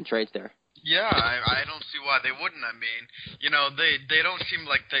Justin Upton trades there. Yeah, I don't see why they wouldn't. I mean, they don't seem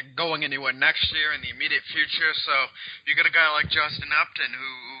like they're going anywhere next year in the immediate future. So you got a guy like Justin Upton who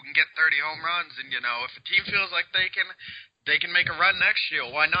can get 30 home runs, and if a team feels like they can make a run next year,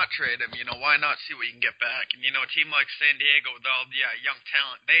 why not trade him? Why not see what you can get back? And a team like San Diego with all the young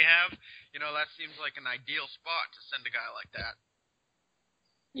talent they have, that seems like an ideal spot to send a guy like that.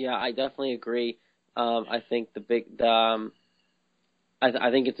 Yeah, I definitely agree. I think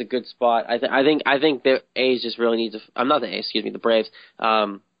I think it's a good spot. I think the A's just really need to. I'm not the A's, the Braves. I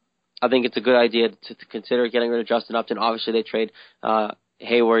think it's a good idea to consider getting rid of Justin Upton. Obviously, they trade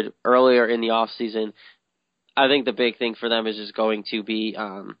Hayward earlier in the offseason. I think the big thing for them is just going to be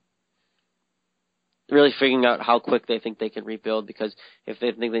really figuring out how quick they think they can rebuild. Because if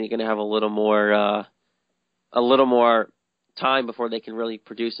they think they're going to have a little more time before they can really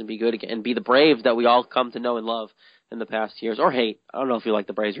produce and be good again and be the Braves that we all come to know and love in the past years, or hate. I don't know if you like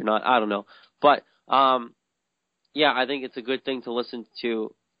the Braves or not. I don't know. But, yeah, I think it's a good thing to listen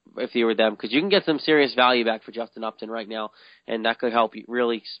to if you were them, because you can get some serious value back for Justin Upton right now, and that could help you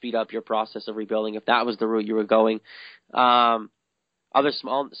really speed up your process of rebuilding if that was the route you were going. Other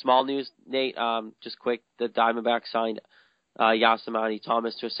small news, Nate, just quick, the Diamondbacks signed Yasmani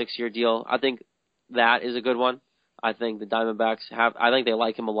Thomas to a 6-year deal. I think that is a good one. I think the Diamondbacks I think they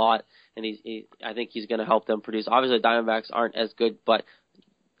like him a lot, and I think he's going to help them produce. Obviously, the Diamondbacks aren't as good, but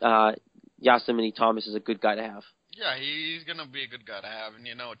Yasmani Thomas is a good guy to have. Yeah, he's going to be a good guy to have, and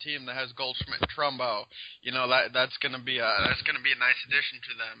a team that has Goldschmidt and Trumbo, that's going to be a nice addition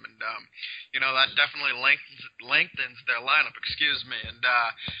to them, and that definitely lengthens their lineup. And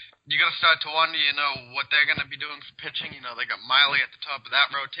you got to start to wonder, what they're going to be doing for pitching. They got Miley at the top of that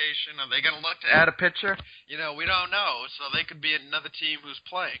rotation. Are they going to look to add a pitcher? We don't know. So they could be another team who's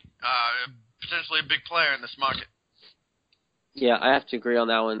playing, potentially a big player in this market. Yeah, I have to agree on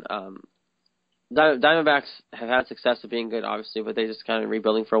that one. Diamondbacks have had success of being good, obviously, but they're just kind of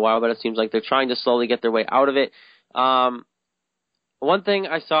rebuilding for a while. But it seems like they're trying to slowly get their way out of it. One thing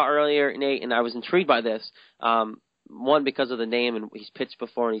I saw earlier, Nate, and I was intrigued by this. One, because of the name, and he's pitched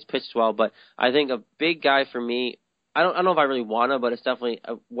before and he's pitched well, but I think a big guy for me, I don't know if I really want to, but it's definitely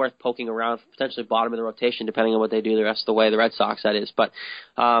worth poking around, potentially bottom of the rotation, depending on what they do the rest of the way, the Red Sox, that is. But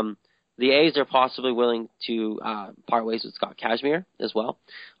the A's are possibly willing to part ways with Scott Kazmir as well.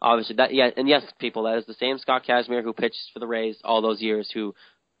 Obviously, that is the same Scott Kazmir who pitched for the Rays all those years, who,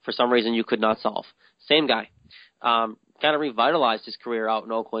 for some reason, you could not solve. Same guy. Kind of revitalized his career out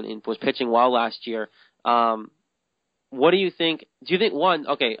in Oakland and was pitching well last year. What do you think? Do you think,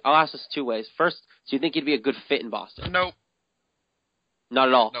 okay, I'll ask this two ways. First, do you think he'd be a good fit in Boston? Nope. Not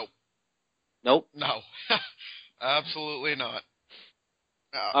at all? Nope. Nope? No. Absolutely not.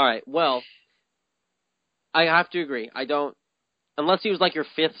 No. All right, well, I have to agree. I don't, unless he was like your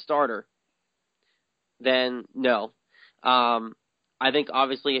fifth starter, then no. I think,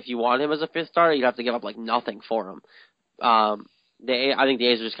 obviously, if you want him as a fifth starter, you'd have to give up, nothing for him. I think the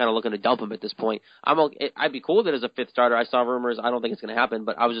A's are just kind of looking to dump him at this point. I'd be cool with it as a fifth starter. I saw rumors. I don't think it's going to happen,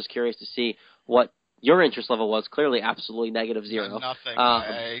 but I was just curious to see what your interest level was. Clearly, absolutely -0. Nothing.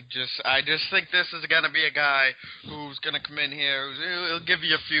 I just think this is going to be a guy who's going to come in here. He'll give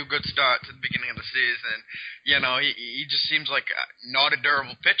you a few good starts at the beginning of the season. He just seems like not a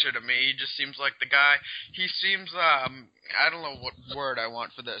durable pitcher to me. He just seems like the guy. He seems I don't know what word I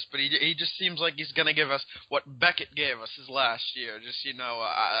want for this, but he just seems like he's going to give us what Beckett gave us his last year. Just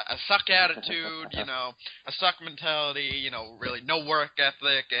a suck attitude, a suck mentality. Really no work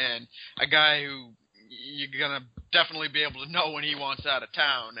ethic, and a guy who you're going to definitely be able to know when he wants out of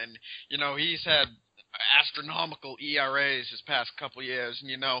town. And, he's had astronomical ERAs his past couple years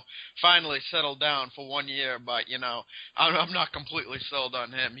and, finally settled down for 1 year. But, I'm not completely sold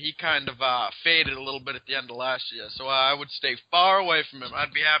on him. He kind of faded a little bit at the end of last year. So I would stay far away from him.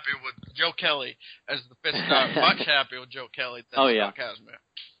 I'd be happy with Joe Kelly as the fifth starter. Much happier with Joe Kelly than Scott Kazmir.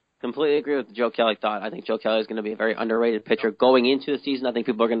 Completely agree with the Joe Kelly thought. I think Joe Kelly is going to be a very underrated pitcher going into the season. I think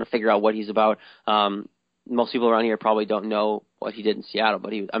people are going to figure out what he's about. Most people around here probably don't know what he did in Seattle,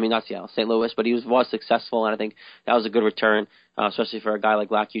 but St. Louis, but he was successful, and I think that was a good return, especially for a guy like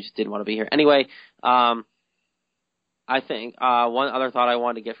Black. You just didn't want to be here. Anyway, I think one other thought I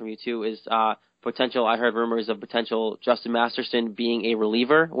wanted to get from you too is potential. I heard rumors of potential Justin Masterson being a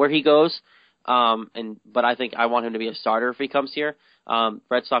reliever where he goes, but I think I want him to be a starter if he comes here.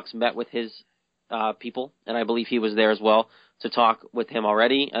 Red Sox met with his people, and I believe he was there as well to talk with him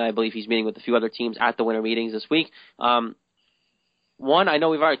already, and I believe he's meeting with a few other teams at the winter meetings this week. One, I know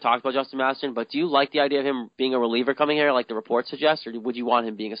we've already talked about Justin Masterson, but do you like the idea of him being a reliever coming here, like the reports suggest, or would you want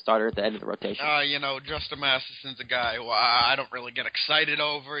him being a starter at the end of the rotation? Justin Masterson's a guy who I don't really get excited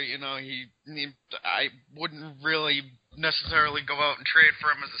over. I wouldn't really necessarily go out and trade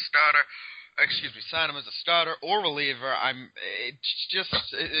for him as a starter. Sign him as a starter or reliever. It's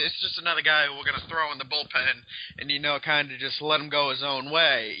just another guy who we're gonna throw in the bullpen and kind of just let him go his own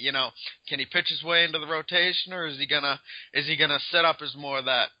way. Can he pitch his way into the rotation, or is he gonna set up as more of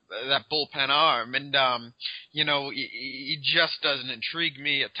that bullpen arm? And he just doesn't intrigue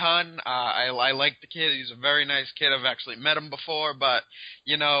me a ton. I like the kid. He's a very nice kid. I've actually met him before, but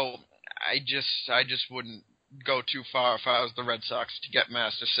I just wouldn't go too far if I was the Red Sox to get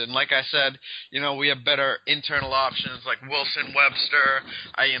Masterson. Like I said, we have better internal options like Wilson, Webster,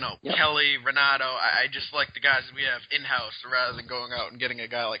 Kelly, Renato. I just like the guys that we have in-house rather than going out and getting a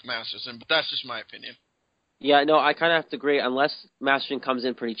guy like Masterson, but that's just my opinion. Yeah, no, I kind of have to agree. Unless Masterson comes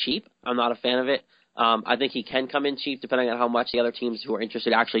in pretty cheap, I'm not a fan of it. I think he can come in cheap depending on how much the other teams who are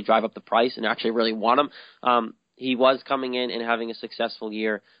interested actually drive up the price and actually really want him. He was coming in and having a successful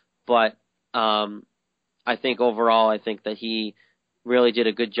year, but I think overall, I think that he really did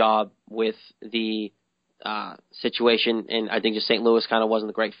a good job with the situation, and I think just St. Louis kind of wasn't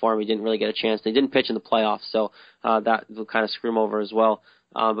the great form. He didn't really get a chance. They didn't pitch in the playoffs, so that will kind of screw him over as well.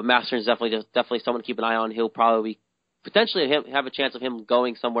 But Masterson is definitely someone to keep an eye on. He'll probably potentially have a chance of him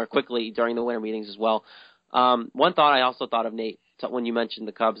going somewhere quickly during the winter meetings as well. One thought I also thought of, Nate, when you mentioned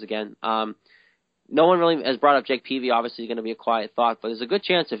the Cubs again. No one really has brought up Jake Peavy. Obviously, going to be a quiet thought, but there's a good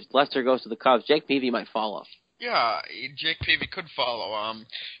chance if Lester goes to the Cubs, Jake Peavy might follow. Yeah, Jake Peavy could follow.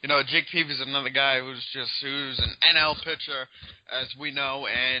 Jake Peavy's another guy who's an NL pitcher, as we know,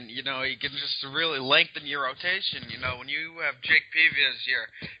 and he can just really lengthen your rotation. When you have Jake Peavy as your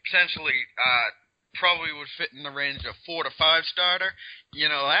potentially probably would fit in the range of 4 to 5 starter.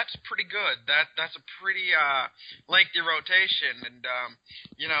 That's pretty good. That's a pretty lengthy rotation, and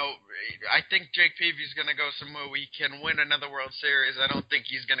I think Jake Peavy's going to go somewhere where he can win another World Series. I don't think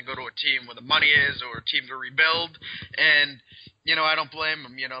he's going to go to a team where the money is or a team to rebuild, and I don't blame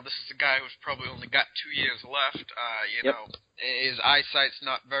him. This is a guy who's probably only got 2 years left. His eyesight's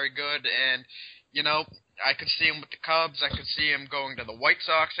not very good, and I could see him with the Cubs. I could see him going to the White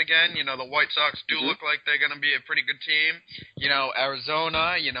Sox again. The White Sox do look like they're going to be a pretty good team.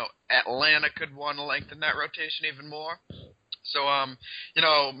 Arizona, Atlanta could want to lengthen that rotation even more. So,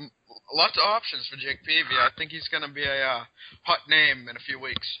 lots of options for Jake Peavy. I think he's going to be a hot name in a few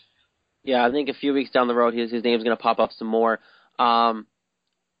weeks. Yeah, I think a few weeks down the road, his name's going to pop up some more.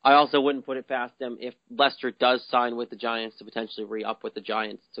 I also wouldn't put it past them if Lester does sign with the Giants to potentially re-up with the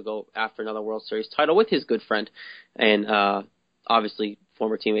Giants to go after another World Series title with his good friend and obviously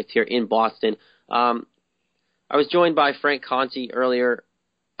former teammates here in Boston. I was joined by Frank Conti earlier.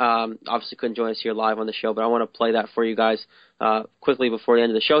 Obviously couldn't join us here live on the show, but I want to play that for you guys quickly before the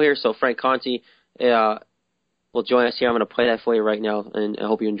end of the show here. So Frank Conti will join us here. I'm going to play that for you right now, and I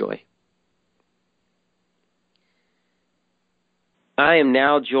hope you enjoy. I am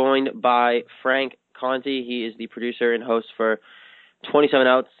now joined by Frank Conti. He is the producer and host for 27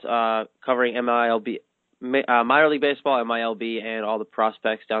 Outs, covering MILB, Minor League Baseball, MILB, and all the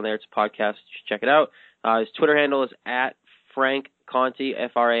prospects down there. It's a podcast. You should check it out. His Twitter handle is at Frank Conti,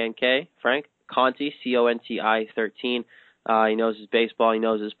 Frank, Frank Conti, CONTI 13. He knows his baseball. He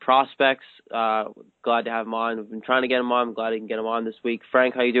knows his prospects. Glad to have him on. I've been trying to get him on. I'm glad I can get him on this week.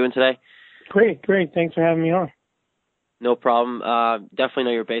 Frank, how you doing today? Great. Thanks for having me on. No problem. Definitely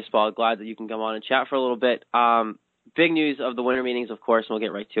know your baseball. Glad that you can come on and chat for a little bit. Big news of the winter meetings, of course, and we'll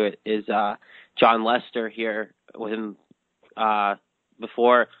get right to it, is Jon Lester here with him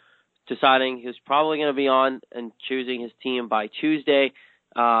before deciding he was probably going to be on and choosing his team by Tuesday.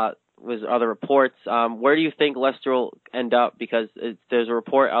 Was other reports. Where do you think Lester will end up? Because there's a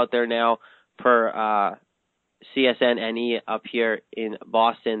report out there now per CSNNE up here in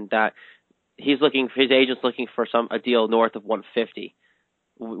Boston that his agent's looking for a deal north of 150.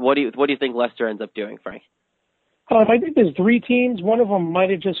 What do you think Lester ends up doing, Frank? I think there's 3 teams. One of them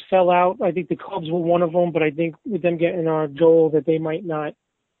might have just fell out. I think the Cubs were one of them, but I think with them getting Joel that they might not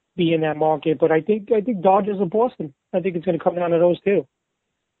be in that market. But I think Dodgers or Boston. I think it's going to come down to those two.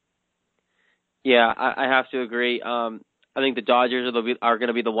 Yeah, I have to agree. I think the Dodgers are going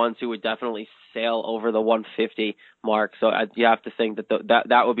to be the ones who would definitely sail over the 150 mark. So you have to think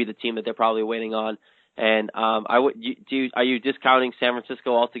that would be the team that they're probably waiting on. And are you discounting San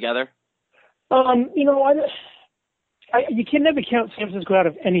Francisco altogether? You can never count San Francisco out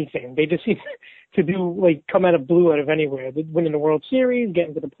of anything. They just seem to come out of blue out of anywhere. They winning the World Series,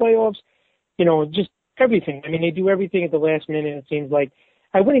 getting to the playoffs, just everything. I mean, they do everything at the last minute, it seems like.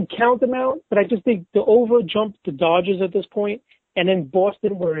 I wouldn't count them out, but I just think the over jumped the Dodgers at this point, and then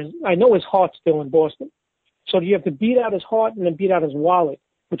Boston, I know his heart's still in Boston. So you have to beat out his heart and then beat out his wallet,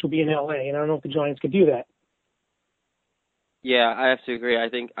 which will be in L.A., and I don't know if the Giants could do that. Yeah, I have to agree. I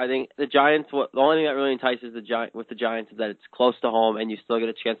think the Giants. The only thing that really entices the Giants is that it's close to home and you still get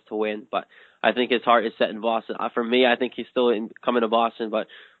a chance to win. But I think his heart is set in Boston. For me, I think he's still coming to Boston, but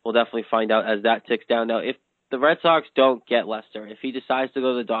we'll definitely find out as that ticks down. Now, if the Red Sox don't get Lester, if he decides to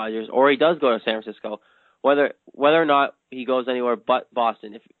go to the Dodgers or he does go to San Francisco, whether or not he goes anywhere but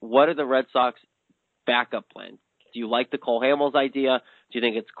Boston, what are the Red Sox backup plan? Do you like the Cole Hamels idea? Do you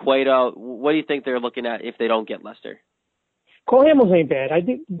think it's Cueto? What do you think they're looking at if they don't get Lester? Cole Hamels ain't bad. I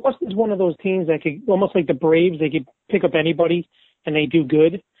think Boston's one of those teams that could, almost like the Braves, they could pick up anybody and they do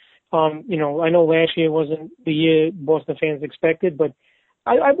good. I know last year wasn't the year Boston fans expected, but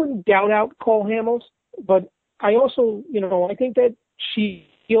I wouldn't doubt out Cole Hamels. But I also, I think that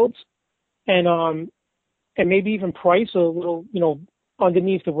Shields and maybe even Price, a little,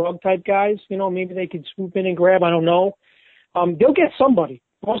 underneath the rug type guys, maybe they could swoop in and grab. I don't know. They'll get somebody.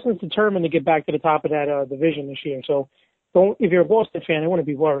 Boston's determined to get back to the top of that division this year. So if you're a Boston fan, I wouldn't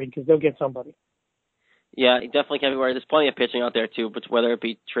be worried because they'll get somebody. Yeah, you definitely can't be worried. There's plenty of pitching out there too, but whether it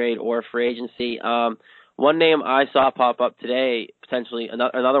be trade or free agency. One name I saw pop up today, potentially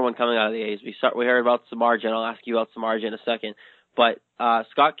another one coming out of the A's. We heard about Samardzija, and I'll ask you about Samardzija in a second. But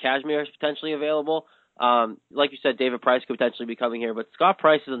Scott Kazmir is potentially available. Like you said, David Price could potentially be coming here, but Scott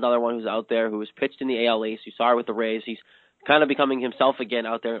Price is another one who's out there who has pitched in the AL East. You saw it with the Rays. He's kind of becoming himself again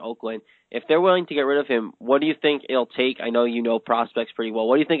out there in Oakland. If they're willing to get rid of him, what do you think it'll take? I know you know prospects pretty well.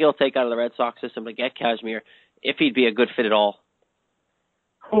 What do you think it'll take out of the Red Sox system to get Kazmir, if he'd be a good fit at all?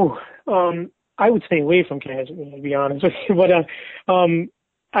 I would stay away from Kazmir, to be honest with you. But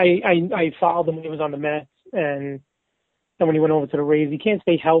I followed him when he was on the Mets, and then when he went over to the Rays, he can't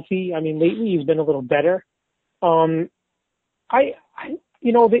stay healthy. I mean, lately he's been a little better.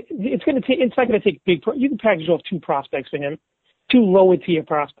 It's not going to take big. You can package off two prospects for him, two lower tier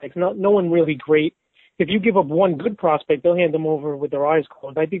prospects. No one really great. If you give up one good prospect, they'll hand them over with their eyes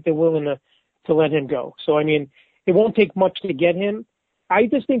closed. I think they're willing to let him go. So I mean, it won't take much to get him. I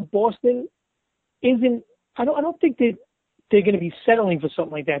just think Boston isn't. I don't think that they're going to be settling for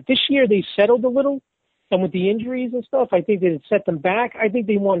something like that. This year they settled a little, and with the injuries and stuff, I think that it set them back. I think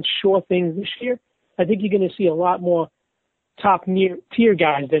they want sure things this year. I think you're going to see a lot more top tier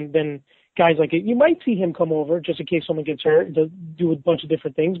guys than guys like it. You might see him come over just in case someone gets hurt to do a bunch of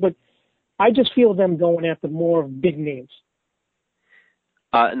different things, but I just feel them going after more big names.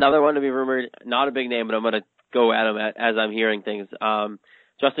 Another one to be rumored, not a big name, but I'm going to go at him as I'm hearing things.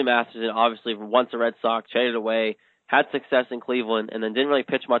 Justin Masterson, obviously, once a Red Sox, traded away, had success in Cleveland, and then didn't really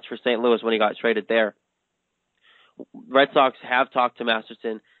pitch much for St. Louis when he got traded there. Red Sox have talked to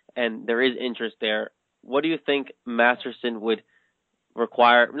Masterson, and there is interest there. What do you think Masterson would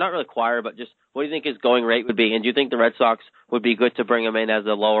require, not really require, but just what do you think his going rate would be? And do you think the Red Sox would be good to bring him in as a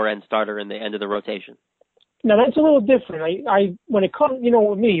lower-end starter in the end of the rotation? Now, that's a little different. When it comes,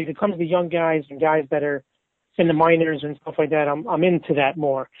 with me, it comes to young guys and guys that are in the minors and stuff like that, I'm into that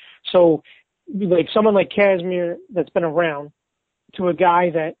more. So, like someone like Kazmir that's been around to a guy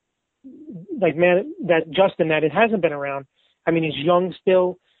that Justin, that it hasn't been around. I mean, he's young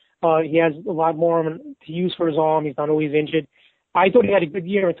still. He has a lot more to use for his arm. He's not always injured. I thought he had a good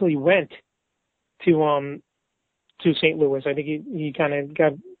year until he went to St. Louis. I think he kind of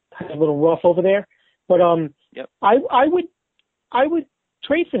got a little rough over there. But yep. I would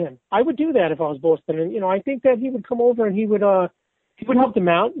trade for him. I would do that if I was Boston. And I think that he would come over and he would help them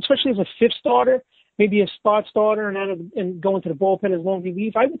out, especially as a fifth starter, maybe a spot starter, and go into the bullpen as long as he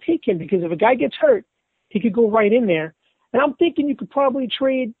leaves. I would take him because if a guy gets hurt, he could go right in there. And I'm thinking you could probably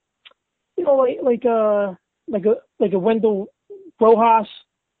trade, like a Wendell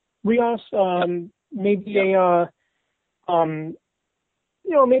Rios, maybe yep.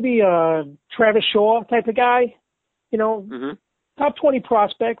 maybe a Travis Shaw type of guy, Mm-hmm. Top 20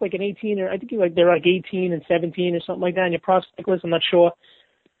 prospect, like an 18, or I think they're like 18 and 17 or something like that in your prospect list. I'm not sure.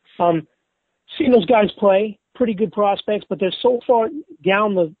 Seeing those guys play, pretty good prospects, but they're so far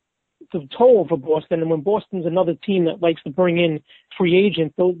down the toll for Boston. And when Boston's another team that likes to bring in free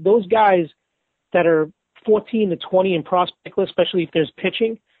agents, those guys that are 14 to 20 in prospect list, especially if there's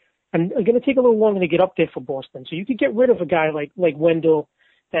pitching. And it's going to take a little longer to get up there for Boston. So you could get rid of a guy like Wendell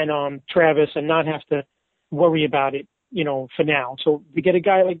and Travis and not have to worry about it, for now. So to get a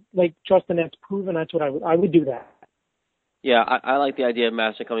guy like Justin that's proven, that's what I would do that. Yeah, I like the idea of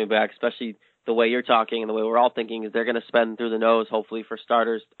Maston coming back, especially the way you're talking and the way we're all thinking is they're going to spend through the nose, hopefully, for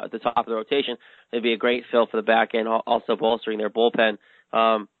starters at the top of the rotation. It'd be a great fill for the back end, also bolstering their bullpen.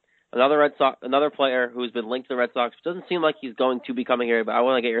 Another player who's been linked to the Red Sox, doesn't seem like he's going to be coming here, but I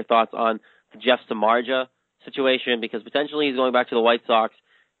want to get your thoughts on the Jeff Samardzija situation because potentially he's going to the White Sox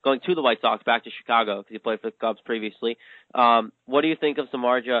back to Chicago because he played for the Cubs previously. What do you think of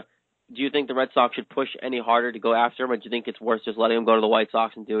Samardzija? Do you think the Red Sox should push any harder to go after him, or do you think it's worth just letting him go to the White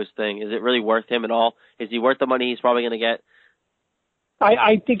Sox and do his thing? Is it really worth him at all? Is he worth the money he's probably going to get?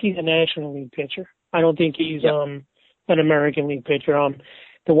 I think he's a National League pitcher. I don't think he's an American League pitcher.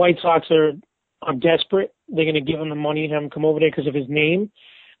 The White Sox are desperate. They're going to give him the money and have him come over there because of his name.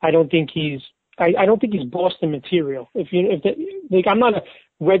 I don't think he's Boston material. I'm not a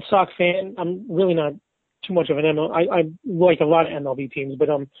Red Sox fan. I'm really not too much of an MLB. I like a lot of MLB teams, but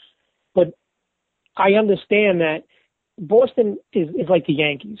I understand that Boston is like the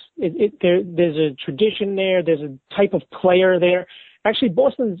Yankees. There's a tradition there. There's a type of player there. Actually,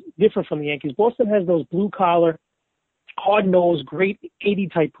 Boston's different from the Yankees. Boston has those blue-collar, hard-nosed, great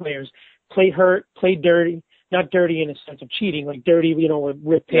 80-type players. Play hurt, play dirty. Not dirty in a sense of cheating, like dirty, with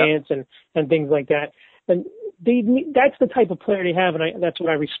ripped pants and things like that. And that's the type of player they have, and that's what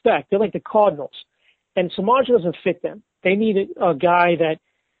I respect. They're like the Cardinals. And Samardzija doesn't fit them. They need a guy that,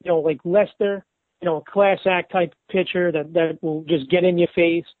 like Lester, a class act type pitcher that will just get in your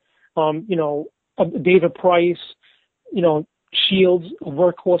face. David Price, Shields, a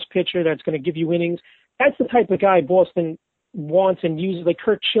workhorse pitcher that's going to give you innings. That's the type of guy Boston wants and uses, like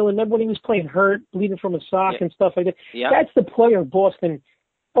Kurt Schilling. Remember when he was playing hurt, bleeding from a sock and stuff like that? Yeah. That's the player Boston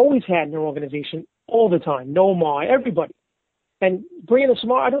always had in their organization all the time. Nomar, everybody. And bringing in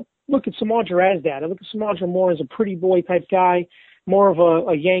Samardzija, I don't look at Samardzija as that. I look at Samardzija more as a pretty boy type guy, more of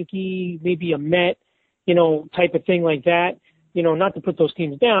a Yankee, maybe a Met, type of thing like that. Not to put those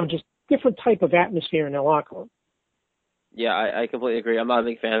teams down, just different type of atmosphere in their locker room. Yeah, I completely agree. I'm not a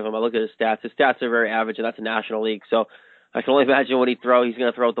big fan of him. I look at his stats. His stats are very average, and that's a National League. So I can only imagine what he's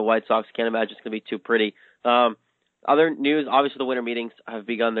going to throw at the White Sox. Can't imagine it's going to be too pretty. Other news, obviously the winter meetings have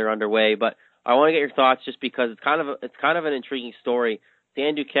begun. They're underway, but I want to get your thoughts just because it's kind of an intriguing story.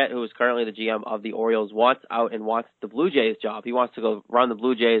 Dan Duquette, who is currently the GM of the Orioles, wants out and wants the Blue Jays job. He wants to go run the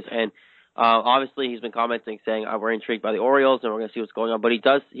Blue Jays, and obviously he's been commenting saying we're intrigued by the Orioles and we're going to see what's going on. But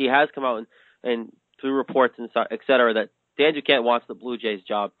he has come out and through reports and et cetera that Dan Duquette wants the Blue Jays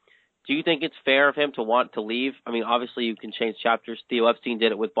job. Do you think it's fair of him to want to leave? I mean, obviously you can change chapters. Theo Epstein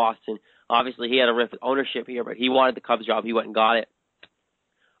did it with Boston. Obviously he had a riff with ownership here, but he wanted the Cubs job. He went and got it.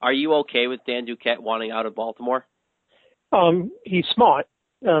 Are you okay with Dan Duquette wanting out of Baltimore? He's smart.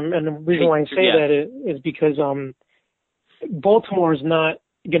 And the reason why I say that is because Baltimore is not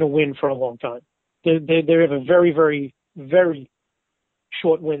going to win for a long time. They have a very, very, very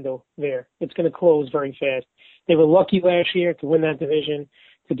short window there. It's going to close very fast. They were lucky last year to win that division,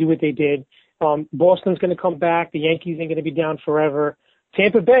 to do what they did. Boston's going to come back. The Yankees ain't going to be down forever.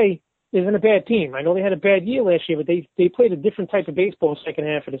 Tampa Bay isn't a bad team. I know they had a bad year last year, but they played a different type of baseball second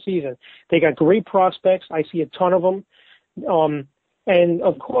half of the season. They got great prospects. I see a ton of them. And,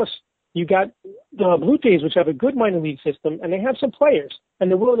 of course, you got the Blue Jays, which have a good minor league system, and they have some players, and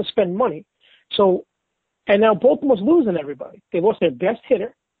they're willing to spend money. So, and now Baltimore's losing everybody. They lost their best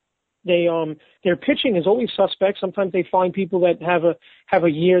hitter. Their pitching is always suspect. Sometimes they find people that have a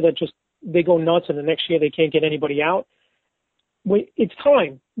year that just they go nuts, and the next year they can't get anybody out. It's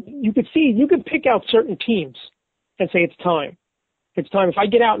time. You could pick out certain teams and say it's time. It's time. If I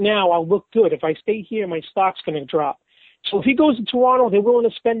get out now, I'll look good. If I stay here, my stock's going to drop. So if he goes to Toronto, they're willing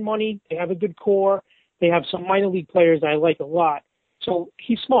to spend money. They have a good core. They have some minor league players that I like a lot. So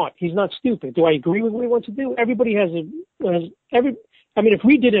he's smart. He's not stupid. Do I agree with what he wants to do? Everybody has if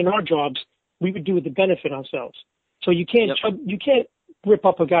we did it in our jobs, we would do it to benefit ourselves. So you can't rip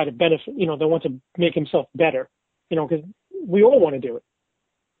up a guy to benefit, that wants to make himself better, because we all want to do it.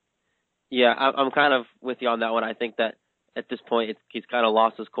 Yeah, I'm kind of with you on that one. I think that at this point, he's kind of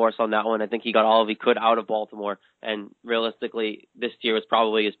lost his course on that one. I think he got all he could out of Baltimore, and realistically, this year was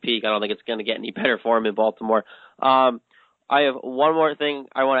probably his peak. I don't think it's going to get any better for him in Baltimore. I have one more thing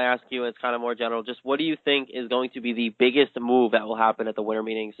I want to ask you, and it's kind of more general. Just what do you think is going to be the biggest move that will happen at the winter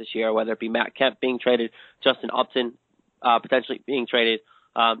meetings this year, whether it be Matt Kemp being traded, Justin Upton potentially being traded,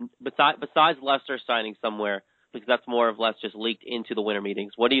 besides Lester signing somewhere? because that's more or less just leaked into the winter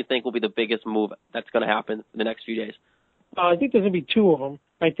meetings. What do you think will be the biggest move that's going to happen in the next few days? I think there's going to be two of them.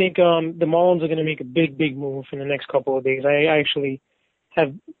 I think the Marlins are going to make a big move in the next couple of days. I actually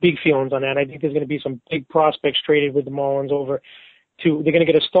have big feelings on that. I think there's going to be some big prospects traded with the Marlins over to – they're going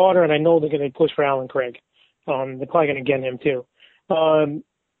to get a starter, and I know they're going to push for Alan Craig. They're probably going to get him too.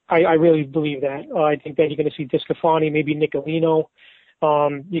 I really believe that. I think that you're going to see DeSclafani, maybe Nicolino.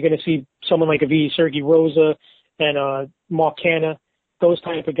 You're going to see someone like Sergei Rosa and Mark Canha. Those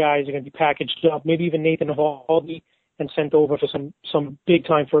type of guys are going to be packaged up. Maybe even Nathan Eovaldi and sent over for some big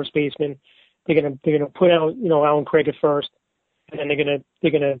time first baseman. They're gonna put out Alan Craig at first, and then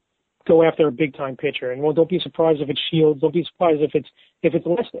they're gonna go after a big time pitcher. And don't be surprised if it's Shields. Don't be surprised if it's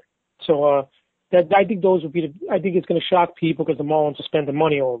Lester. So I think those would be I think it's going to shock people because the Marlins are spending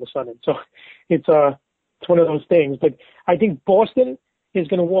money all of a sudden. So it's one of those things. But I think Boston is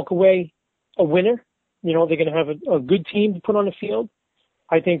going to walk away a winner. They're going to have a good team to put on the field.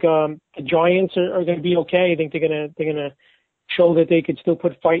 I think the Giants are going to be okay. I think they're going to show that they could still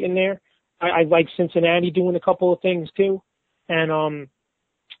put fight in there. I like Cincinnati doing a couple of things too, and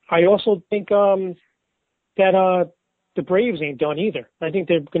I also think that the Braves ain't done either. I think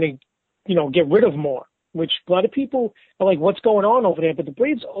they're going to get rid of more, which a lot of people are like, what's going on over there? But the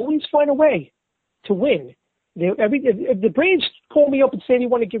Braves always find a way to win. If the Braves call me up and say they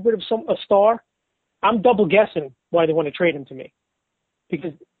want to get rid of a star, I'm double guessing why they want to trade him to me.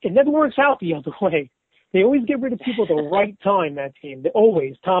 Because it never works out the other way. They always get rid of people at the right time, that team. They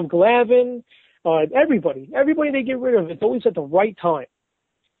always. Tom Glavine, everybody they get rid of, it's always at the right time.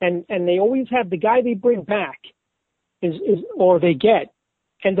 And they always have the guy they bring back or they get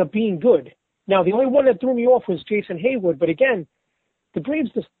end up being good. Now, the only one that threw me off was Jason Hayward, but again, the Braves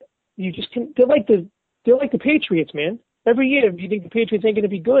they're like the Patriots, man. Every year you think the Patriots ain't going to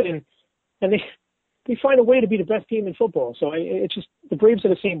be good, and they find a way to be the best team in football. So it's just the Braves are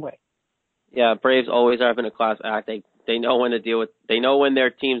the same way. Yeah, Braves always are having a class act. They know when to deal with. They know when their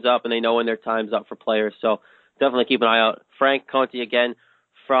team's up, and they know when their time's up for players. So definitely keep an eye out. Frank Conti again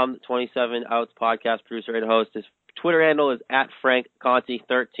from 27 Outs podcast, producer and host. His Twitter handle is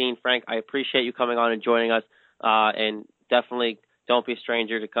 @FrankConti13. Frank, I appreciate you coming on and joining us, and definitely don't be a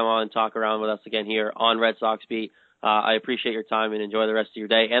stranger to come on and talk around with us again here on Red Sox Beat. I appreciate your time and enjoy the rest of your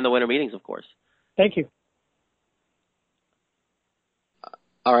day and the winter meetings, of course. Thank you.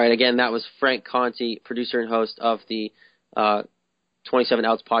 All right, again, that was Frank Conti, producer and host of the 27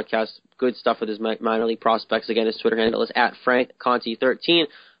 Outs podcast. Good stuff with his minor league prospects. Again, his Twitter handle is @FrankConti13.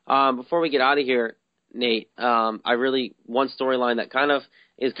 Before we get out of here, Nate, one storyline that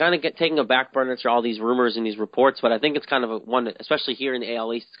is taking a back burner to all these rumors and these reports, but I think it's kind of one, especially here in the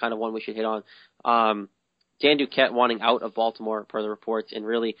AL East, it's kind of one we should hit on. Dan Duquette wanting out of Baltimore per the reports and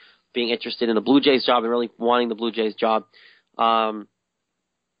really being interested in the Blue Jays job and really wanting the Blue Jays job. I'm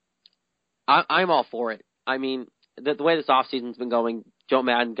all for it. I mean, the way this offseason's been going, Joe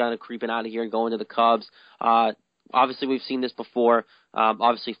Maddon kind of creeping out of here and going to the Cubs. Obviously, we've seen this before.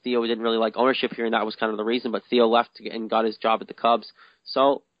 Obviously, Theo didn't really like ownership here, and that was kind of the reason, but Theo left and got his job at the Cubs.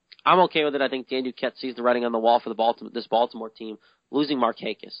 So I'm okay with it. I think Dan Duquette sees the writing on the wall for this Baltimore team. Losing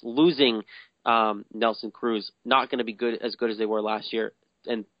Markakis, losing Nelson Cruz, not going to be as good as they were last year.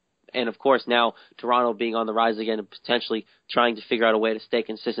 And of course, now Toronto being on the rise again and potentially trying to figure out a way to stay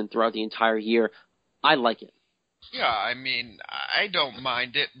consistent throughout the entire year. I like it. Yeah, I mean, I don't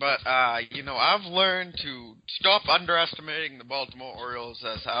mind it, but, I've learned to stop underestimating the Baltimore Orioles,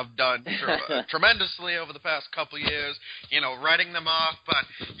 as I've done tremendously over the past couple years, writing them off. But,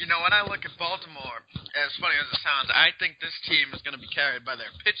 when I look at Baltimore, as funny as it sounds, I think this team is going to be carried by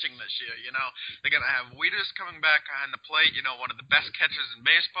their pitching this year, They're going to have Wieters coming back behind the plate, one of the best catchers in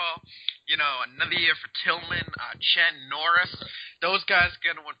baseball. Another year for Tillman, Chen, Norris. Those guys are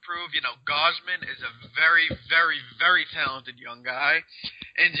going to improve. Gosman is a very, very, very talented young guy.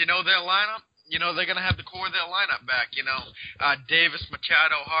 And, their lineup, they're going to have the core of their lineup back. Davis,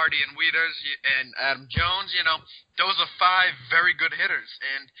 Machado, Hardy, and Wieters, and Adam Jones, those are 5 very good hitters.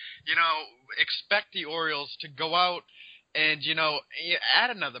 And, expect the Orioles to go out and,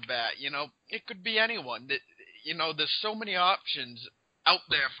 add another bat. It could be anyone. There's so many options out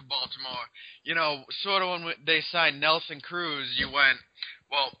there for Baltimore. Sort of when they signed Nelson Cruz, you went,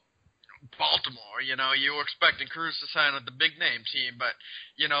 well, Baltimore, you were expecting Cruz to sign with the big-name team, but,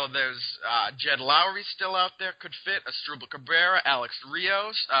 there's Jed Lowry still out there, could fit, Asdrubal Cabrera, Alex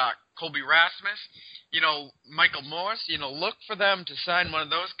Rios, Colby Rasmus, Michael Morse, look for them to sign one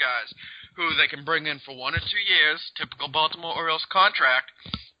of those guys who they can bring in for 1 or 2 years, typical Baltimore Orioles contract,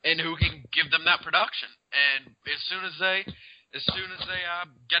 and who can give them that production. And as soon as they as soon as they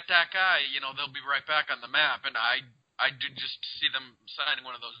get that guy, they'll be right back on the map. And I do just see them signing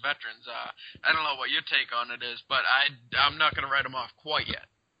one of those veterans. I don't know what your take on it is, but I'm not going to write them off quite yet.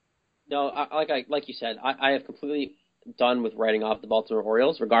 No, like you said, I have completely done with writing off the Baltimore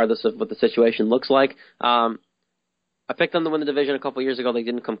Orioles, regardless of what the situation looks like. I picked them to win the division a couple years ago. They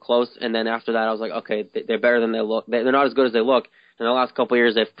didn't come close, and then after that, I was like, okay, they're better than they look. They're not as good as they look. In the last couple of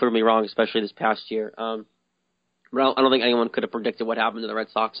years, they've proved me wrong, especially this past year. But I don't think anyone could have predicted what happened to the Red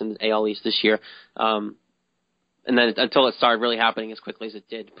Sox in the AL East this year. And then until it started really happening as quickly as it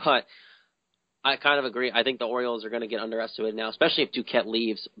did. But I kind of agree. I think the Orioles are going to get underestimated now, especially if Duquette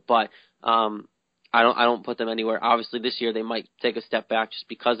leaves. But I don't put them anywhere. Obviously, this year they might take a step back just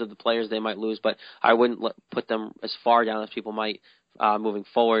because of the players they might lose, but I wouldn't put them as far down as people might moving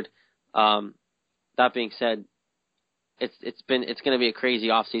forward. That being said, it's going to be a crazy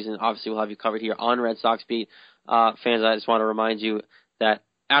offseason. Obviously, we'll have you covered here on Red Sox Beat. Fans, I just want to remind you that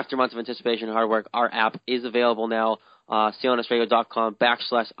after months of anticipation and hard work, our app is available now.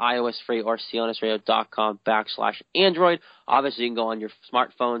 CLNSradio.com/iOS free or CLNSradio.com/Android. Obviously, you can go on your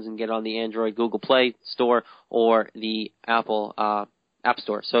smartphones and get on the Android Google Play Store or the Apple App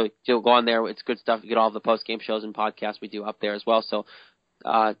Store. So you'll go on there. It's good stuff. You get all of the post-game shows and podcasts we do up there as well. So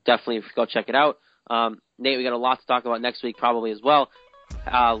definitely go check it out. Nate, we got a lot to talk about next week probably as well.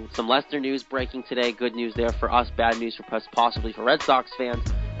 Some Lester news breaking today. Good news there for us. Bad news for possibly for Red Sox fans.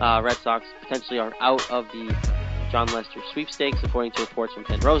 Red Sox potentially are out of the John Lester sweepstakes, according to reports from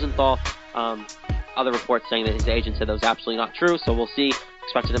Ken Rosenthal. Other reports saying that his agent said that was absolutely not true, so we'll see.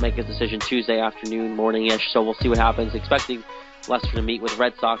 Expected to make his decision Tuesday afternoon, morning-ish, so we'll see what happens. Expecting Lester to meet with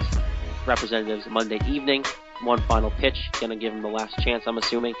Red Sox representatives Monday evening. One final pitch, going to give him the last chance, I'm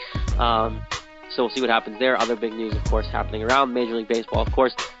assuming. So we'll see what happens there. Other big news, of course, happening around Major League Baseball. Of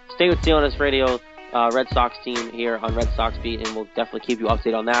course, stay with CLNS Radio. Red Sox team here on Red Sox Beat, and we'll definitely keep you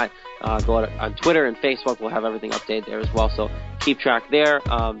updated on that. Go on Twitter and Facebook. We'll have everything updated there as well, so keep track there.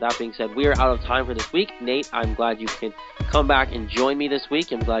 That being said, we are out of time for this week. Nate, I'm glad you could come back and join me this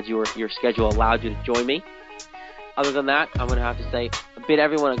week. I'm glad your schedule allowed you to join me. Other than that, I'm going to have to say, bid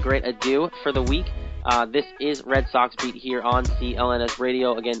everyone a great adieu for the week. This is Red Sox Beat here on CLNS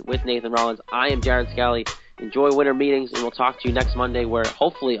Radio, again with Nathan Rollins. I am Jared Scally. Enjoy winter meetings, and we'll talk to you next Monday where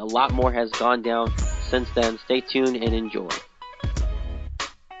hopefully a lot more has gone down since then. Stay tuned and enjoy.